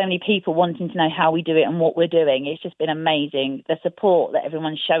many people wanting to know how we do it and what we're doing. It's just been amazing. The support that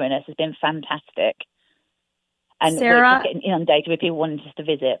everyone's showing us has been fantastic. And Sarah, we're just getting inundated with people wanting us to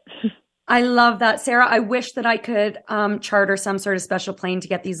visit. I love that, Sarah. I wish that I could charter some sort of special plane to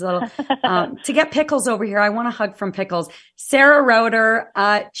get these little, to get Pickles over here. I want a hug from Pickles. Sarah Rauter,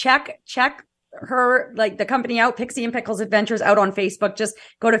 check her, like the company out, Pixie and Pickles Adventures, out on Facebook. Just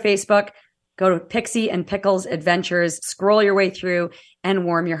go to Facebook. Go to Pixie and Pickles Adventures, scroll your way through and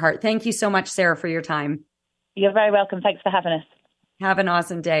warm your heart. Thank you so much, Sarah, for your time. You're very welcome. Thanks for having us. Have an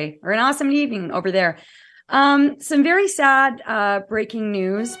awesome day or an awesome evening over there. Some very sad breaking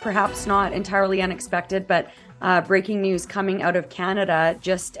news, perhaps not entirely unexpected, but breaking news coming out of Canada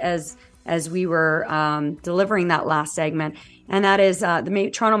just as we were delivering that last segment. And that is the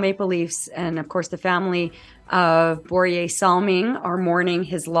Toronto Maple Leafs and, of course, the family of Borje Salming are mourning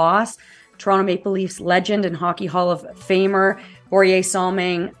his loss. Toronto Maple Leafs legend and Hockey Hall of Famer Borje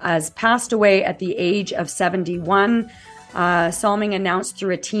Salming has passed away at the age of 71. Salming announced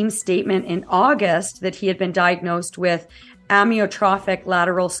through a team statement in August that he had been diagnosed with amyotrophic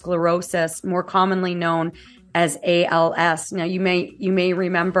lateral sclerosis, more commonly known as ALS. Now, you may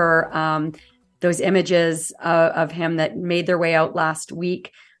remember those images of him that made their way out last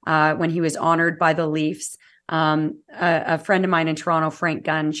week when he was honored by the Leafs. A friend of mine in Toronto, Frank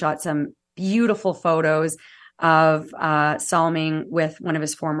Gunn, shot some beautiful photos of Salming with one of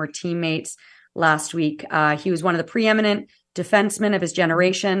his former teammates last week. He was one of the preeminent defensemen of his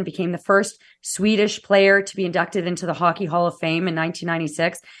generation, became the first Swedish player to be inducted into the Hockey Hall of Fame in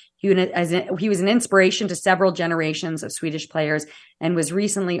 1996. He was an inspiration to several generations of Swedish players and was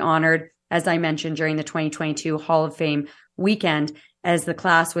recently honored, as I mentioned, during the 2022 Hall of Fame weekend, as the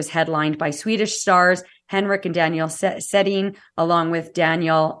class was headlined by Swedish stars Henrik and Daniel Sedin, along with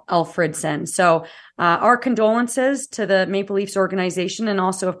Daniel Alfredsson. So our condolences to the Maple Leafs organization and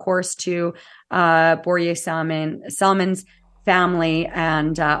also, of course, to Borje Salming's family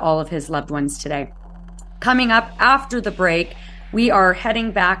and all of his loved ones today. Coming up after the break, we are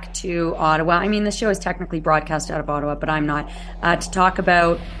heading back to Ottawa. I mean, the show is technically broadcast out of Ottawa, but I'm not, to talk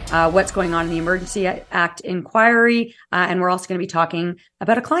about what's going on in the Emergency Act inquiry. And we're also going to be talking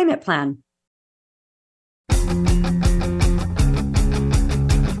about a climate plan.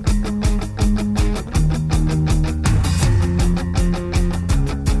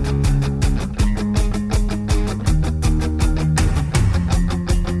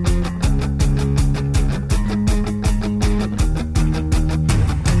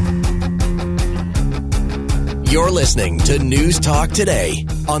 You're listening to News Talk Today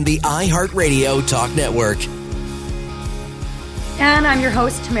on the iHeartRadio Talk Network. And I'm your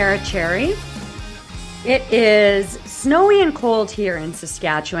host, Tamara Cherry. It is snowy and cold here in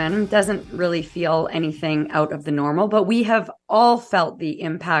Saskatchewan. Doesn't really feel anything out of the normal, but we have all felt the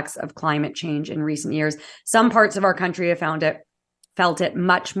impacts of climate change in recent years. Some parts of our country have felt it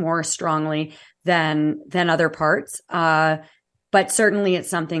much more strongly than other parts. But certainly it's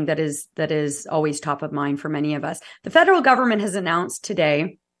something that is always top of mind for many of us. The federal government has announced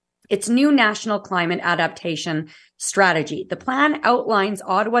today its new national climate adaptation strategy. The plan outlines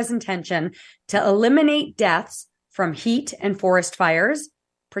Ottawa's intention to eliminate deaths from heat and forest fires,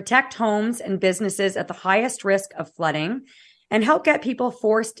 protect homes and businesses at the highest risk of flooding, and help get people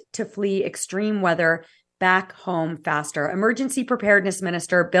forced to flee extreme weather back home faster. Emergency Preparedness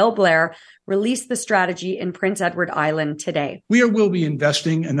Minister Bill Blair released the strategy in Prince Edward Island today. We will be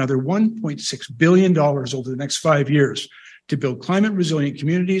investing another $1.6 billion over the next 5 years to build climate resilient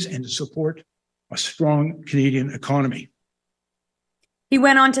communities and to support a strong Canadian economy. He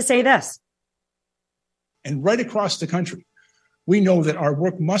went on to say this. And right across the country, we know that our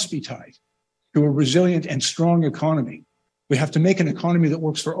work must be tied to a resilient and strong economy. We have to make an economy that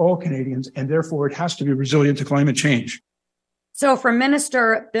works for all Canadians, and therefore it has to be resilient to climate change. So from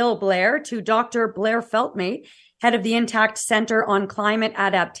Minister Bill Blair to Dr. Blair Feltmate, head of the Intact Centre on Climate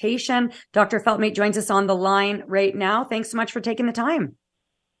Adaptation. Dr. Feltmate joins us on the line right now. Thanks so much for taking the time.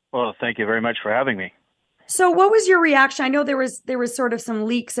 Well, thank you very much for having me. So what was your reaction? I know there was sort of some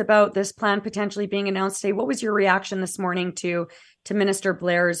leaks about this plan potentially being announced today. What was your reaction this morning to Minister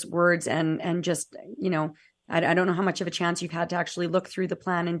Blair's words and just, I don't know how much of a chance you've had to actually look through the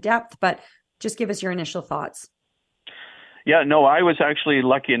plan in depth, but just give us your initial thoughts. Yeah, no, I was actually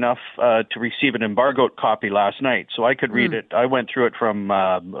lucky enough to receive an embargoed copy last night, so I could read it. I went through it from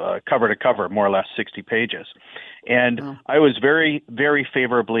cover to cover, more or less 60 pages. And I was very, very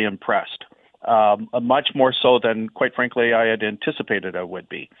favorably impressed, much more so than, quite frankly, I had anticipated I would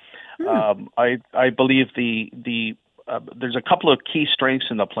be. I believe there's a couple of key strengths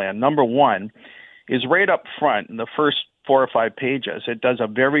in the plan. Number one is right up front in the first 4 or 5 pages. It does a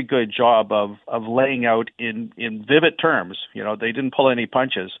very good job of laying out in vivid terms. They didn't pull any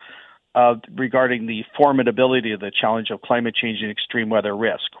punches regarding the formidability of the challenge of climate change and extreme weather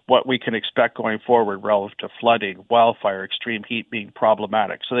risk, what we can expect going forward relative to flooding, wildfire, extreme heat being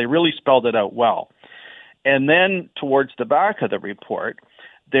problematic. So they really spelled it out well. And then towards the back of the report,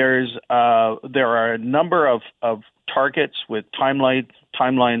 there are a number of targets with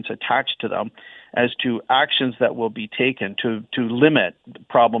timelines attached to them as to actions that will be taken to limit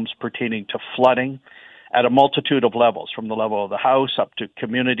problems pertaining to flooding at a multitude of levels, from the level of the house up to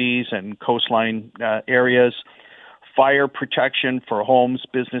communities and coastline areas, fire protection for homes,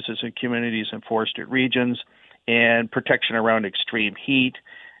 businesses, and communities in forested regions, and protection around extreme heat,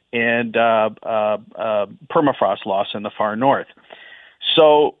 and permafrost loss in the far north.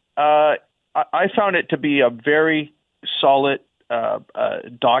 So I found it to be a very solid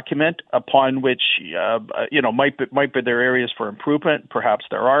document upon which, might be there areas for improvement. Perhaps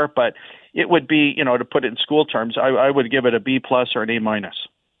there are, but it would be, to put it in school terms, I would give it a B+ or an A-.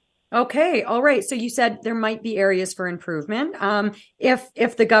 Okay. All right. So you said there might be areas for improvement.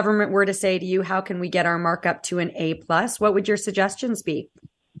 If the government were to say to you, how can we get our mark up to an A+, what would your suggestions be?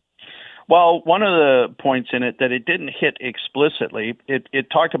 Well, one of the points in it that it didn't hit explicitly, it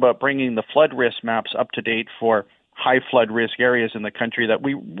talked about bringing the flood risk maps up to date for high flood risk areas in the country that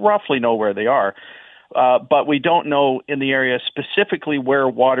we roughly know where they are. But we don't know in the area specifically where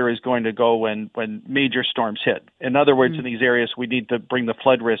water is going to go when major storms hit. In other words, in these areas, we need to bring the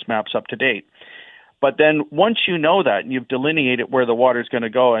flood risk maps up to date. But then once you know that and you've delineated where the water is going to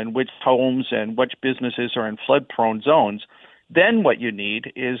go and which homes and which businesses are in flood-prone zones, then what you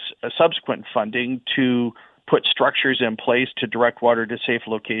need is a subsequent funding to put structures in place to direct water to safe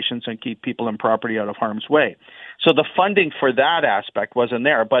locations and keep people and property out of harm's way. So the funding for that aspect wasn't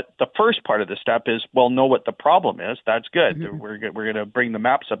there. But the first part of the step is, know what the problem is. That's good. Mm-hmm. We're going to bring the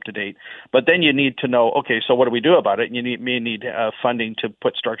maps up to date. But then you need to know, okay, so what do we do about it? And you may need funding to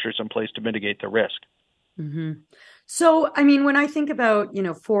put structures in place to mitigate the risk. Mm-hmm. So, I mean, when I think about,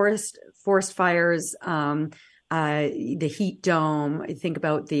 forest fires, the heat dome, I think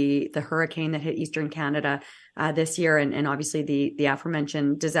about the hurricane that hit Eastern Canada this year, and obviously the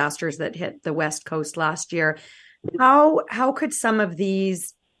aforementioned disasters that hit the West Coast last year. How could some of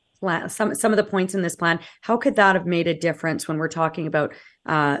these some of the points in this plan, how could that have made a difference when we're talking about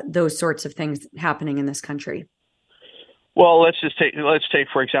those sorts of things happening in this country? Well, let's take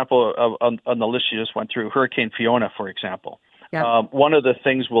for example on the list you just went through, Hurricane Fiona, for example. Yeah. One of the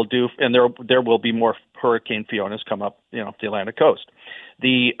things we'll do, and there will be more Hurricane Fionas come up, the Atlantic coast.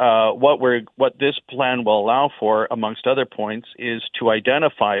 What this plan will allow for, amongst other points, is to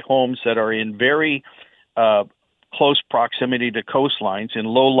identify homes that are in very close proximity to coastlines in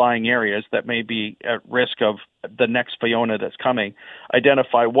low-lying areas that may be at risk of the next Fiona that's coming,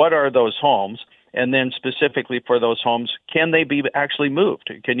 identify what are those homes, and then specifically for those homes, can they be actually moved?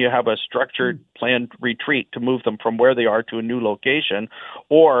 Can you have a structured, planned retreat to move them from where they are to a new location,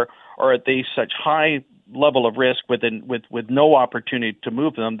 or are they such high level of risk with no opportunity to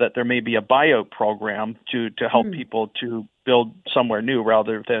move them that there may be a buyout program to help people to build somewhere new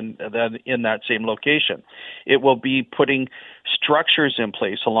rather than in that same location? It will be putting structures in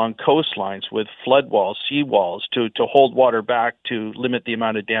place along coastlines with flood walls, sea walls to hold water back to limit the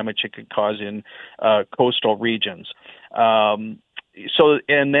amount of damage it could cause in coastal regions. So,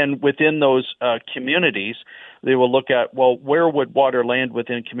 and then within those communities, they will look at, well, where would water land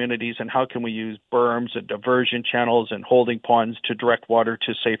within communities and how can we use berms and diversion channels and holding ponds to direct water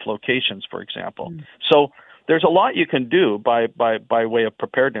to safe locations, for example. So there's a lot you can do by way of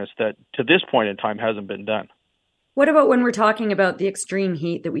preparedness that to this point in time hasn't been done. What about when we're talking about the extreme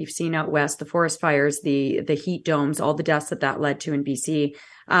heat that we've seen out west, the forest fires, the heat domes, all the deaths that led to in BC?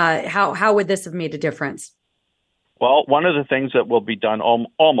 How would this have made a difference? Well, one of the things that will be done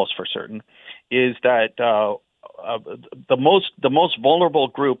almost for certain is that the most vulnerable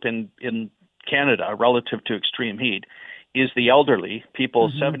group in Canada relative to extreme heat is the elderly,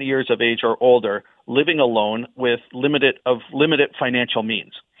 people 70 years of age or older, living alone with limited financial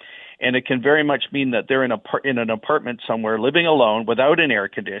means. And it can very much mean that they're in an apartment somewhere, living alone without an air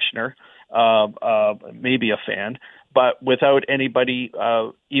conditioner, maybe a fan, but without anybody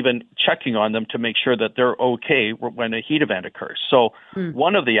even checking on them to make sure that they're okay when a heat event occurs. So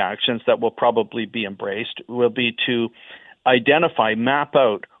one of the actions that will probably be embraced will be to identify, map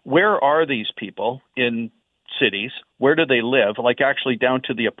out, where are these people in cities, where do they live, like actually down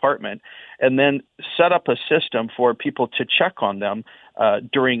to the apartment, and then set up a system for people to check on them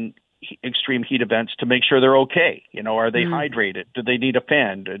during extreme heat events to make sure they're okay. You know, are they hydrated? Do they need a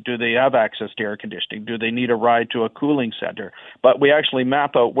fan? Do they have access to air conditioning? Do they need a ride to a cooling center? But we actually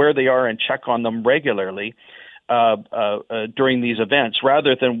map out where they are and check on them regularly during these events,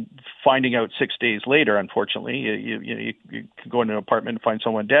 rather than finding out 6 days later. Unfortunately, you could go into an apartment and find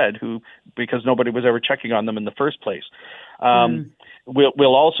someone dead because nobody was ever checking on them in the first place.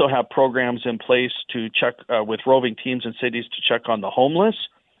 We'll also have programs in place to check with roving teams in cities to check on the homeless,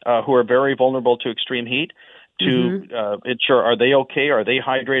 who are very vulnerable to extreme heat, to ensure, are they okay? Are they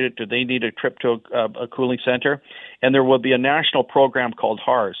hydrated? Do they need a trip to a cooling center? And there will be a national program called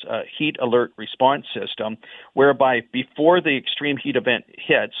HARS, Heat Alert Response System, whereby before the extreme heat event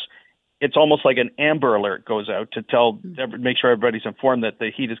hits, it's almost like an Amber Alert goes out to make sure everybody's informed that the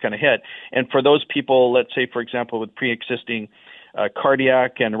heat is going to hit. And for those people, let's say, for example, with pre-existing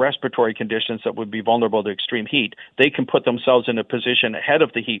cardiac and respiratory conditions that would be vulnerable to extreme heat, they can put themselves in a position ahead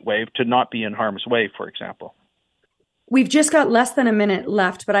of the heat wave to not be in harm's way, for example. We've just got less than a minute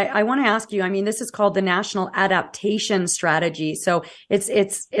left, but I want to ask you, I mean, this is called the National Adaptation Strategy. So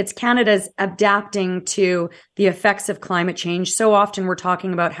it's Canada's adapting to the effects of climate change. So often we're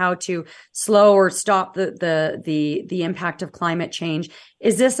talking about how to slow or stop the impact of climate change.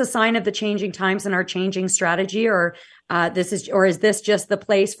 Is this a sign of the changing times and our changing strategy, or is this just the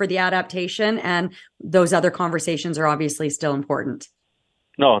place for the adaptation and those other conversations are obviously still important?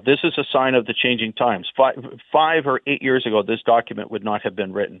 No, this is a sign of the changing times. 5 or 8 years ago, this document would not have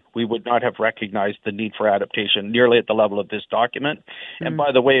been written. We would not have recognized the need for adaptation nearly at the level of this document. And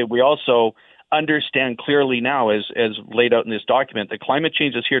by the way, we also understand clearly now, as laid out in this document, that climate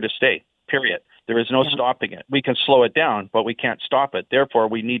change is here to stay, period. There is no stopping it. We can slow it down, but we can't stop it. Therefore,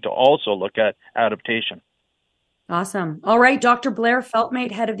 we need to also look at adaptation. Awesome. All right, Dr. Blair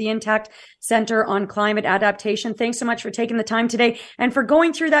Feltmate, head of the Intact Center on Climate Adaptation. Thanks so much for taking the time today and for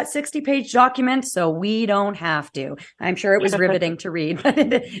going through that 60-page document so we don't have to. I'm sure it was riveting to read, but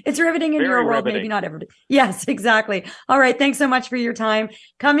it's riveting in your world, maybe not everybody. Yes, exactly. All right, thanks so much for your time.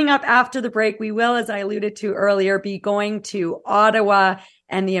 Coming up after the break, we will, as I alluded to earlier, be going to Ottawa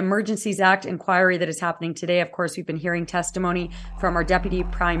and the Emergencies Act inquiry that is happening today. Of course, we've been hearing testimony from our Deputy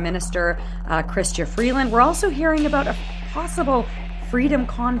Prime Minister, Chrystia Freeland. We're also hearing about a possible Freedom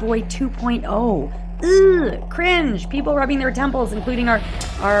Convoy 2.0. Ugh, cringe. People rubbing their temples, including our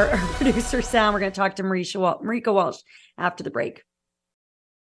producer, Sam. We're going to talk to Marieke Walsh after the break.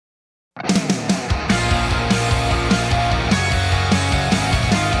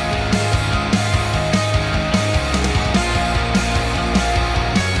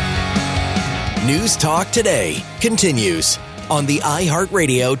 News Talk Today continues on the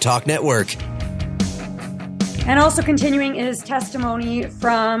iHeartRadio Talk Network. And also continuing is testimony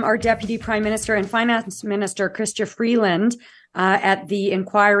from our Deputy Prime Minister and Finance Minister, Chrystia Freeland, at the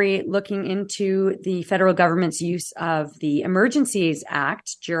inquiry looking into the federal government's use of the Emergencies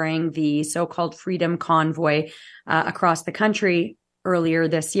Act during the so-called Freedom Convoy across the country earlier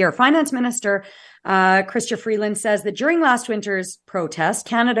this year. Finance Minister Chrystia Freeland says that during last winter's protest,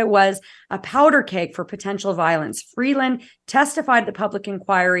 Canada was a powder keg for potential violence. Freeland testified at the public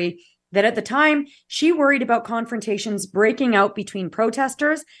inquiry that at the time, she worried about confrontations breaking out between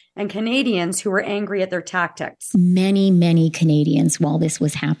protesters and Canadians who were angry at their tactics. Many, many Canadians, while this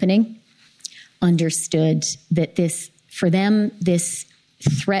was happening, understood that for them, this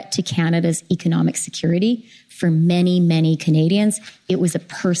threat to Canada's economic security, for many, many Canadians, it was a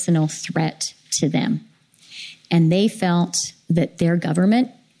personal threat to them. And they felt that their government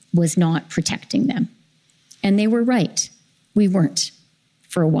was not protecting them. And they were right. We weren't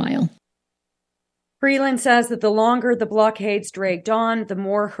for a while. Freeland says that the longer the blockades dragged on, the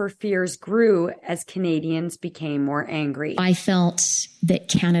more her fears grew as Canadians became more angry. I felt that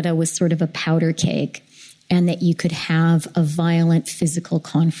Canada was sort of a powder keg and that you could have a violent physical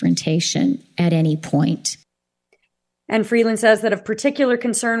confrontation at any point. And Freeland says that of particular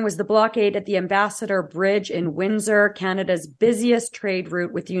concern was the blockade at the Ambassador Bridge in Windsor, Canada's busiest trade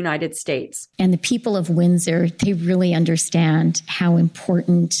route with the United States. And the people of Windsor, they really understand how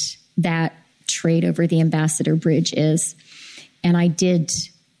important that trade over the Ambassador Bridge is. And I did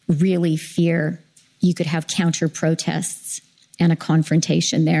really fear you could have counter protests and a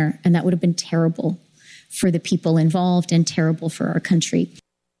confrontation there. And that would have been terrible for the people involved and terrible for our country.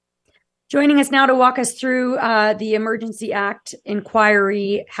 Joining us now to walk us through the Emergency Act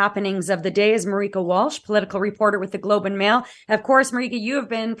inquiry happenings of the day is Marieke Walsh, political reporter with the Globe and Mail. Of course, Marieke, you have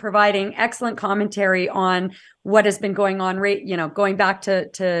been providing excellent commentary on what has been going on, going back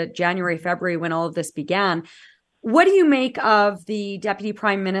to January, February, when all of this began. What do you make of the Deputy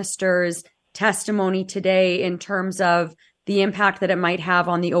Prime Minister's testimony today in terms of the impact that it might have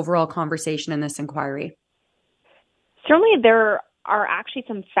on the overall conversation in this inquiry? Certainly, there are actually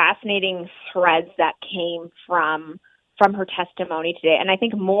some fascinating threads that came from her testimony today, and I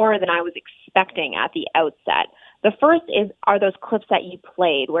think more than I was expecting at the outset. The first are those clips that you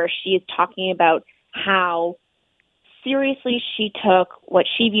played where she is talking about how seriously she took what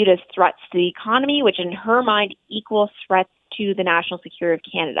she viewed as threats to the economy, which in her mind equal threats to the national security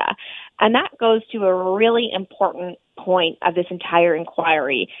of Canada. And that goes to a really important point of this entire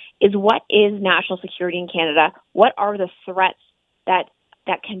inquiry, is what is national security in Canada? What are the threats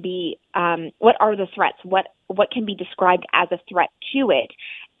that can be, what are the threats? What can be described as a threat to it?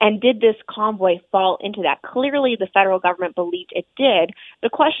 And did this convoy fall into that? Clearly, the federal government believed it did. The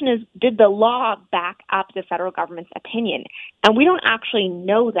question is, did the law back up the federal government's opinion? And we don't actually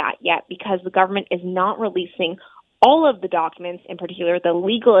know that yet because the government is not releasing all of the documents, in particular the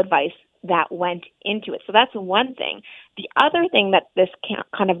legal advice that went into it. So that's one thing. The other thing that this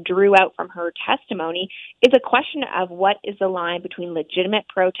kind of drew out from her testimony is a question of what is the line between legitimate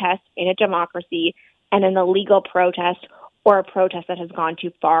protest in a democracy and an illegal protest, or a protest that has gone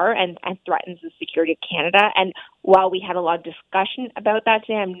too far and threatens the security of Canada. And while we had a lot of discussion about that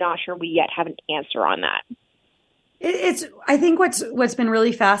today, I'm not sure we yet have an answer on that. I think what's been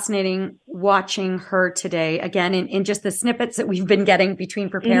really fascinating watching her today, again, in just the snippets that we've been getting between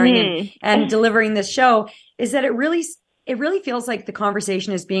preparing and delivering this show, is that it really feels like the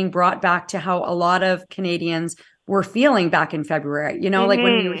conversation is being brought back to how a lot of Canadians were feeling back in February. Like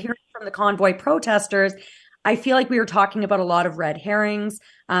when we were hearing from the convoy protesters, I feel like we were talking about a lot of red herrings.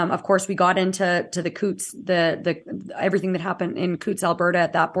 Of course, we got into the Coots, the everything that happened in Coots, Alberta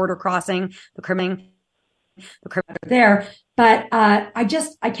at that border crossing, the criminal there. But I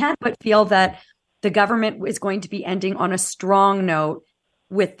can't but feel that the government is going to be ending on a strong note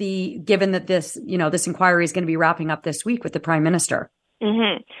given that this inquiry is going to be wrapping up this week with the Prime Minister.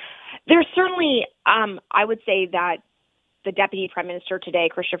 Mm-hmm. There's certainly, I would say that the Deputy Prime Minister today,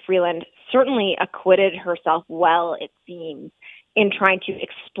 Chrystia Freeland, certainly acquitted herself well, it seems, in trying to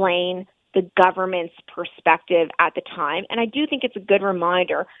explain the government's perspective at the time. And I do think it's a good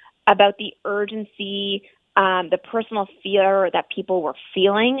reminder about the urgency, the personal fear that people were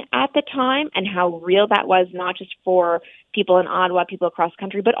feeling at the time and how real that was, not just for people in Ottawa, people across the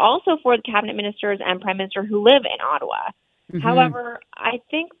country, but also for the cabinet ministers and prime minister who live in Ottawa. Mm-hmm. However, I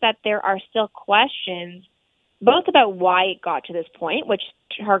think that there are still questions both about why it got to this point, which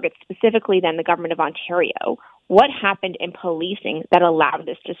targets specifically then the government of Ontario. What happened in policing that allowed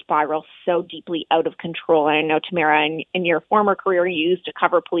this to spiral so deeply out of control? And I know, Tamara, in your former career, you used to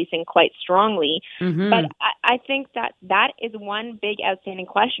cover policing quite strongly. Mm-hmm. But I think that is one big outstanding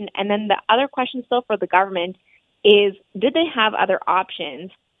question. And then the other question still for the government is, did they have other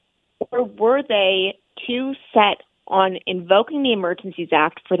options? Or were they too set on invoking the Emergencies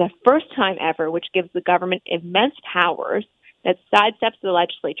Act for the first time ever, which gives the government immense powers that sidesteps the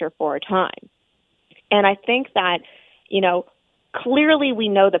legislature for a time. And I think that, clearly we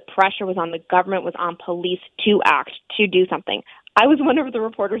know the pressure was on the government, was on police to act, to do something. I was one of the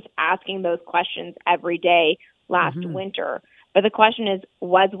reporters asking those questions every day last winter. But the question is,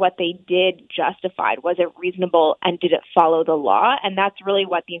 was what they did justified? Was it reasonable, and did it follow the law? And that's really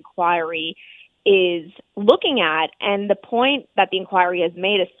what the inquiry is looking at. And the point that the inquiry has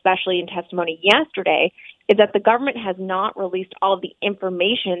made, especially in testimony yesterday, is that the government has not released all of the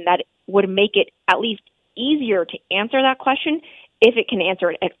information that would make it at least easier to answer that question, if it can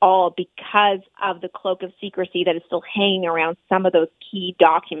answer it at all, because of the cloak of secrecy that is still hanging around some of those key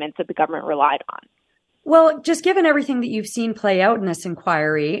documents that the government relied on. Well, just given everything that you've seen play out in this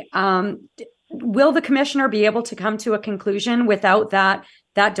inquiry, will the commissioner be able to come to a conclusion without that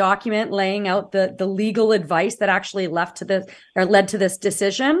document laying out the legal advice that actually led to this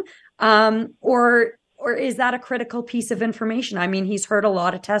decision? Or is that a critical piece of information? I mean, he's heard a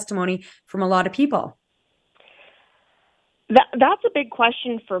lot of testimony from a lot of people. That's a big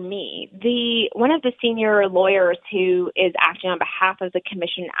question for me. One of the senior lawyers who is acting on behalf of the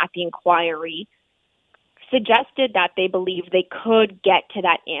commission at the inquiry suggested that they believe they could get to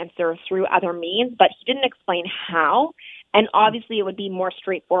that answer through other means, but he didn't explain how. And obviously it would be more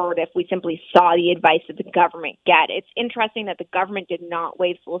straightforward if we simply saw the advice that the government get. It's interesting that the government did not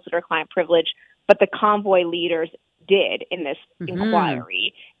waive solicitor-client privilege, but the convoy leaders did in this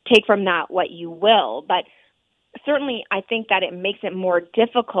inquiry. Take from that what you will. But certainly I think that it makes it more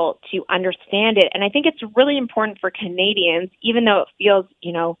difficult to understand it. And I think it's really important for Canadians, even though it feels,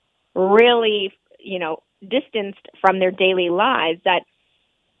 really, distanced from their daily lives, that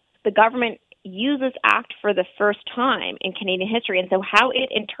the government used this act for the first time in Canadian history. And so how it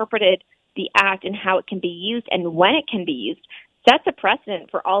interpreted the act and how it can be used and when it can be used sets a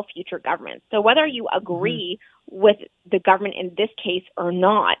precedent for all future governments. So whether you agree with the government in this case or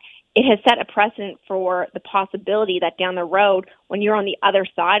not, it has set a precedent for the possibility that down the road, when you're on the other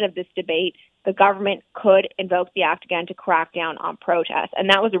side of this debate, the government could invoke the act again to crack down on protests. And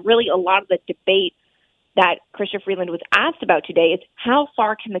that was really a lot of the debate that Chrystia Freeland was asked about today, is how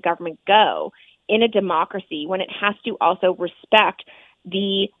far can the government go in a democracy when it has to also respect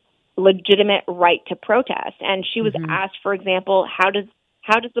the legitimate right to protest? And she was asked, for example, how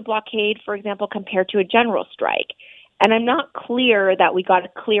does the blockade, for example, compare to a general strike? And I'm not clear that we got a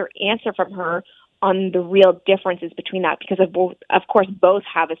clear answer from her on the real differences between that, because of course, both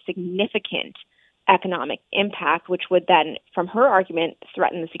have a significant economic impact, which would then, from her argument,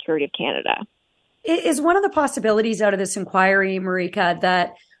 threaten the security of Canada. Is one of the possibilities out of this inquiry, Marieke,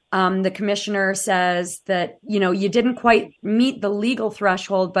 that the commissioner says that, you didn't quite meet the legal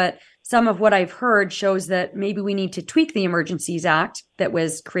threshold, but some of what I've heard shows that maybe we need to tweak the Emergencies Act that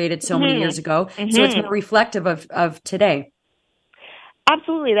was created so many years ago, so it's more reflective of today?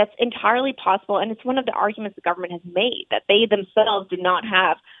 Absolutely. That's entirely possible. And it's one of the arguments the government has made, that they themselves did not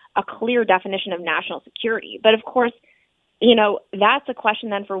have a clear definition of national security. But of course, that's a question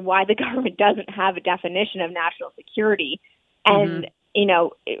then for why the government doesn't have a definition of national security. And,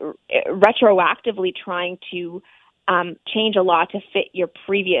 retroactively trying to change a law to fit your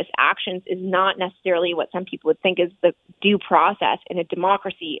previous actions is not necessarily what some people would think is the due process in a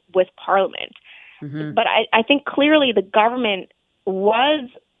democracy with Parliament. But I think clearly the government was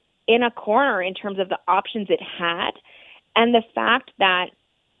in a corner in terms of the options it had, and the fact that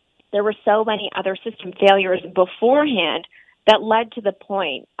there were so many other system failures beforehand that led to the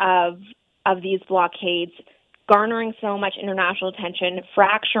point of these blockades garnering so much international attention,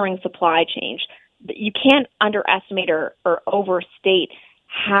 fracturing supply chains. You can't underestimate or overstate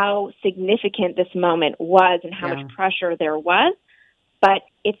how significant this moment was and how much pressure there was. But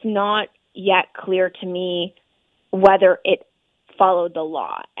it's not yet clear to me whether it followed the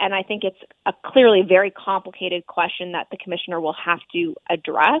law. And I think it's a clearly very complicated question that the commissioner will have to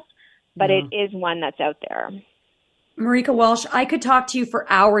address, but it is one that's out there. Marieke Walsh, I could talk to you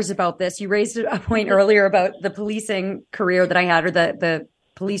for hours about this. You raised a point earlier about the policing career that I had, or the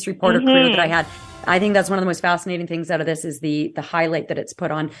police reporter career that I had. I think that's one of the most fascinating things out of this is the highlight that it's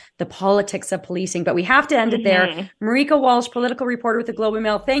put on the politics of policing. But we have to end it there. Marieke Walsh, political reporter with the Globe and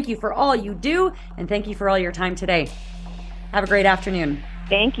Mail, thank you for all you do, and thank you for all your time today. Have a great afternoon.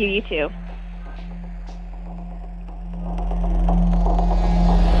 Thank you. You too.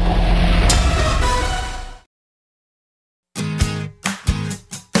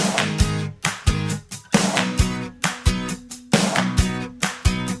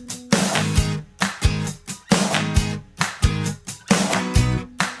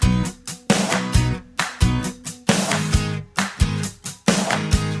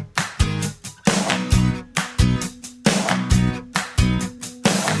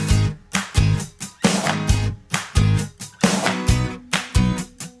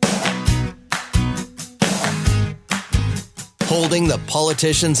 the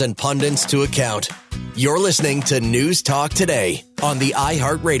politicians and pundits to account. You're listening to News Talk Today on the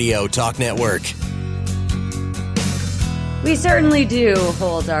iHeartRadio Talk Network. We certainly do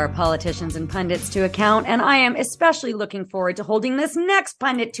hold our politicians and pundits to account, and I am especially looking forward to holding this next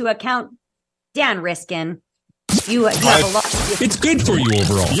pundit to account, Dan Riskin. You have a lot. It's good for you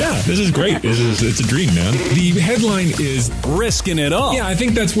overall. Yeah, this is great. It's a dream, man. The headline is Riskin It All. Yeah, I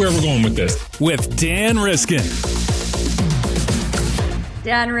think that's where we're going with this. With Dan Riskin.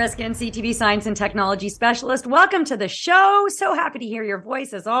 Dan Riskin, CTV Science and Technology Specialist. Welcome to the show. So happy to hear your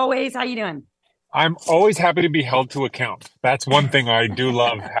voice as always. How you doing? I'm always happy to be held to account. That's one thing I do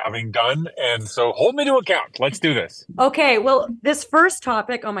love having done. And so hold me to account. Let's do this. Okay. Well, this first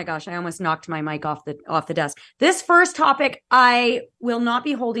topic, oh my gosh, I almost knocked my mic off the desk. This first topic, I will not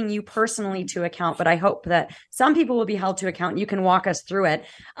be holding you personally to account, but I hope that some people will be held to account. You can walk us through it.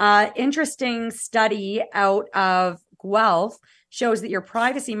 Interesting study out of Guelph shows that your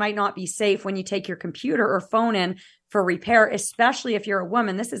privacy might not be safe when you take your computer or phone in for repair, especially if you're a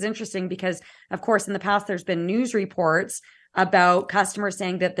woman. This is interesting because, of course, in the past, there's been news reports about customers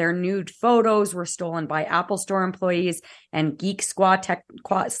saying that their nude photos were stolen by Apple Store employees and Geek Squad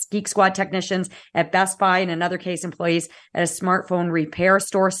technicians at Best Buy. In another case, employees at a smartphone repair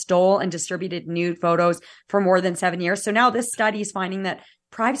store stole and distributed nude photos for more than 7 years. So now this study is finding that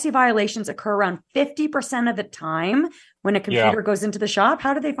privacy violations occur around 50% of the time when a computer goes into the shop.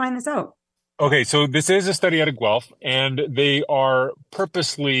 How did they find this out? Okay, so this is a study out of Guelph, and they are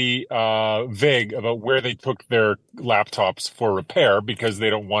purposely vague about where they took their laptops for repair because they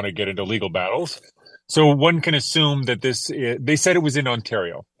don't want to get into legal battles. So one can assume that they said it was in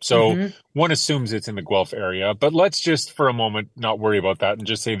Ontario. So one assumes it's in the Guelph area, but let's just for a moment not worry about that and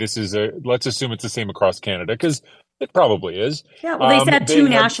just say let's assume it's the same across Canada because it probably is. Yeah, well, they said 2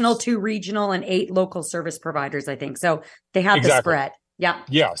 national, 2 regional, and 8 local service providers, I think. So they have the spread. Yeah.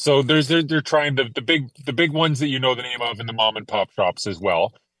 Yeah. So they're trying the big ones that you know the name of in the mom and pop shops as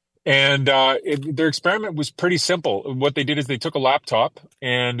well. And their experiment was pretty simple. What they did is they took a laptop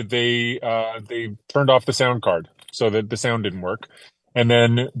and they turned off the sound card so that the sound didn't work. And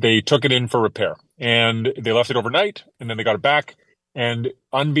then they took it in for repair and they left it overnight and then they got it back. And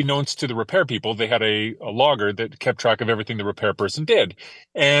unbeknownst to the repair people, they had a logger that kept track of everything the repair person did.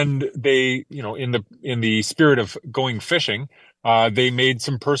 And they, in the spirit of going fishing, they made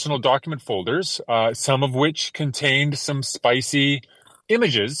some personal document folders, some of which contained some spicy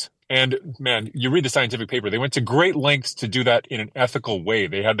images. And man, you read the scientific paper, they went to great lengths to do that in an ethical way.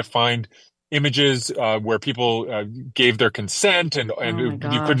 They had to find images where people gave their consent and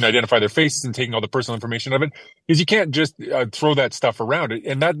you couldn't identify their faces and taking all the personal information of it, because you can't just throw that stuff around.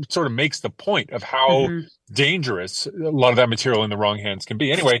 And that sort of makes the point of how dangerous a lot of that material in the wrong hands can be.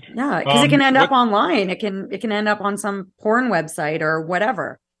 Anyway. Yeah, because it can end up online. It can end up on some porn website or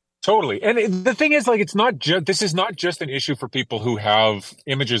whatever. Totally. And the thing is, this is not just an issue for people who have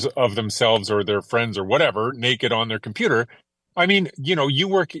images of themselves or their friends or whatever naked on their computer. I mean, you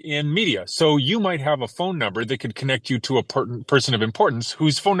work in media, so you might have a phone number that could connect you to a person of importance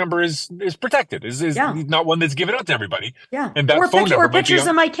whose phone number is protected, is not one that's given out to everybody. Yeah. And that phone number or pictures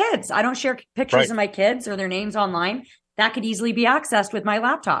of my kids. I don't share pictures of my kids or their names online. That could easily be accessed with my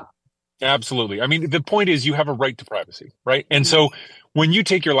laptop. Absolutely. I mean, the point is you have a right to privacy, right? And so when you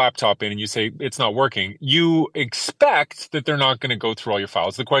take your laptop in and you say it's not working, you expect that they're not going to go through all your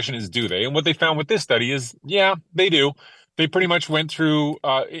files. The question is, do they? And what they found with this study is, yeah, they do. They pretty much went through,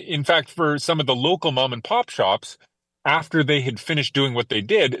 in fact, for some of the local mom and pop shops, after they had finished doing what they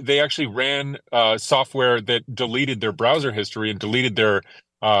did, they actually ran software that deleted their browser history and deleted their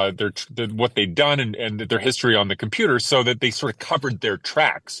what they'd done and their history on the computer so that they sort of covered their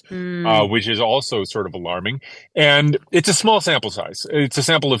tracks, which is also sort of alarming. And it's a small sample size. It's a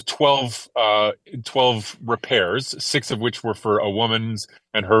sample of 12 repairs, 6 of which were for a woman's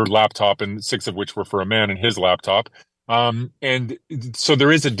and her laptop and 6 of which were for a man and his laptop. And so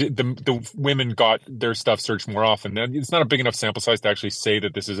there is the women got their stuff searched more often. And it's not a big enough sample size to actually say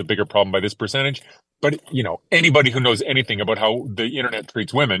that this is a bigger problem by this percentage. But, anybody who knows anything about how the internet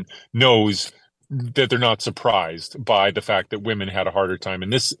treats women knows that they're not surprised by the fact that women had a harder time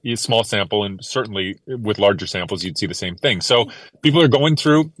in this small sample. And certainly with larger samples, you'd see the same thing. So people are going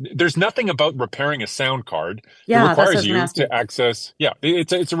through, there's nothing about repairing a sound card that requires you to access. Yeah,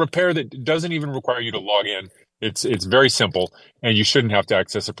 it's a repair that doesn't even require you to log in. It's very simple, and you shouldn't have to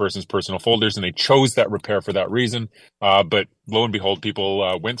access a person's personal folders, and they chose that repair for that reason. But lo and behold,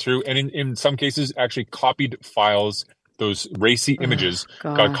 people went through, and in some cases actually copied files. Those racy images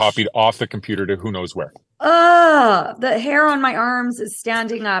got copied off the computer to who knows where. The hair on my arms is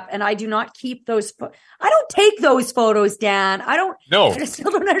standing up, and I do not keep those. I don't take those photos, Dan. No. I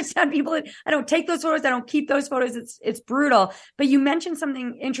still don't understand people. I don't take those photos. I don't keep those photos. It's brutal. But you mentioned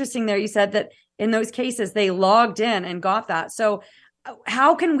something interesting there. You said that in those cases, they logged in and got that. So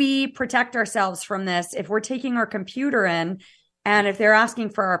how can we protect ourselves from this if we're taking our computer in? And if they're asking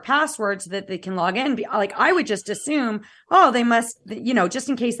for our passwords so that they can log in, like I would just assume, they must, just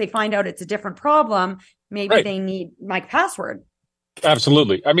in case they find out it's a different problem, maybe they need my password.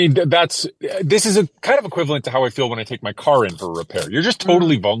 Absolutely. I mean, this is a kind of equivalent to how I feel when I take my car in for repair. You're just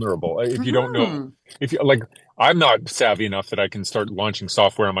totally vulnerable if you don't know. If you like, I'm not savvy enough that I can start launching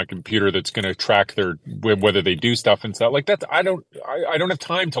software on my computer that's going to track whether they do stuff and stuff like that. I don't have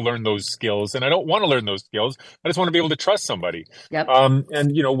time to learn those skills, and I don't want to learn those skills. I just want to be able to trust somebody. Yep.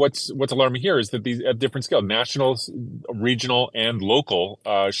 And what's alarming here is that these at different scale, national, regional, and local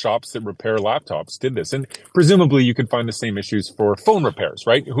shops that repair laptops did this, and presumably you could find the same issues for phone repairs,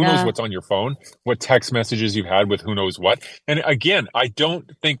 right? Who knows what's on your phone, what text messages you've had with who knows what. And again, I don't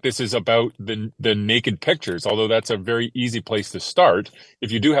think this is about the naked pictures, although that's a very easy place to start.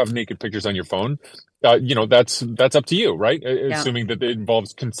 If you do have naked pictures on your phone, that's up to you, right? Assuming that it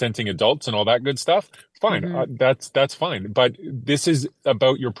involves consenting adults and all that good stuff. Fine. That's fine. But this is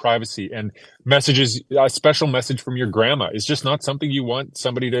about your privacy, and messages, a special message from your grandma is just not something you want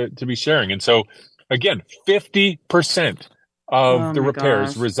somebody to be sharing. And so again, 50% of the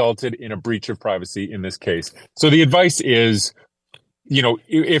repairs resulted in a breach of privacy in this case. So the advice is,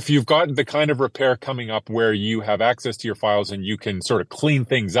 if you've got the kind of repair coming up where you have access to your files and you can sort of clean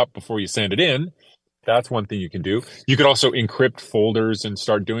things up before you send it in, that's one thing you can do. You could also encrypt folders and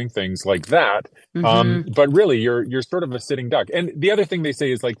start doing things like that. But really, you're sort of a sitting duck. And the other thing they say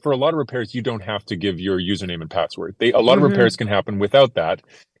is, like, for a lot of repairs, you don't have to give your username and password. A lot of repairs can happen without that.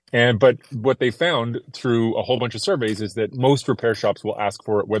 But what they found through a whole bunch of surveys is that most repair shops will ask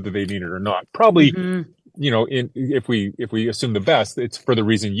for it whether they need it or not. Probably, if we assume the best, it's for the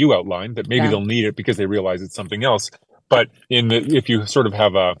reason you outlined, that maybe they'll need it because they realize it's something else. But if you sort of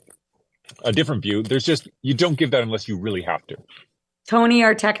have a different view, you don't give that unless you really have to. Tony,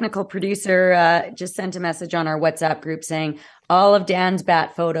 our technical producer, just sent a message on our WhatsApp group saying all of Dan's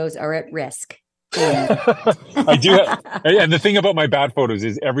bat photos are at risk. I do. And the thing about my bat photos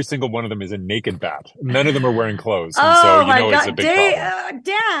is every single one of them is a naked bat. None of them are wearing clothes. And so it's a big problem.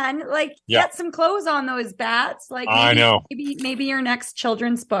 Dan, get some clothes on those bats. I know. Maybe your next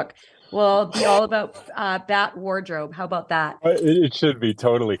children's book will be all about bat wardrobe. How about that? It should be,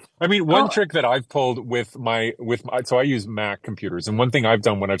 totally. I mean, one trick that I've pulled with my so I use Mac computers, and one thing I've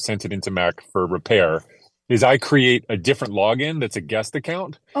done when I've sent it into Mac for repair is I create a different login that's a guest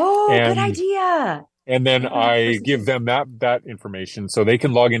account. Good idea. And then I give them that information so they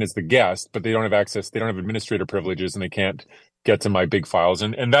can log in as the guest, but they don't have access. They don't have administrator privileges, and they can't get to my big files.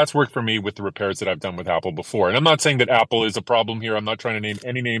 And that's worked for me with the repairs that I've done with Apple before. And I'm not saying that Apple is a problem here. I'm not trying to name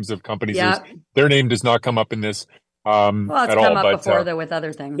any names of companies. Their name does not come up in this it's at come all. Up but before, though, with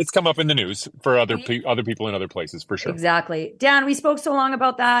other things. It's come up in the news for other people in other places, for sure. Exactly. Dan, we spoke so long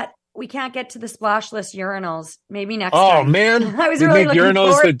about that. We can't get to the splashless urinals. Maybe next time. Oh, man. I was we really make looking urinals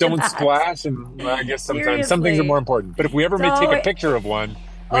forward that don't to that. splash, and I guess sometimes some things are more important. But if we ever may take a picture of one,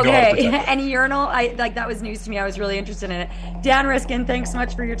 we know how to protect it. Any urinal, that was news to me. I was really interested in it. Dan Riskin, thanks so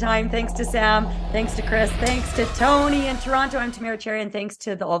much for your time. Thanks to Sam. Thanks to Chris. Thanks to Tony in Toronto. I'm Tamara Cherry, and thanks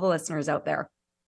to all the listeners out there.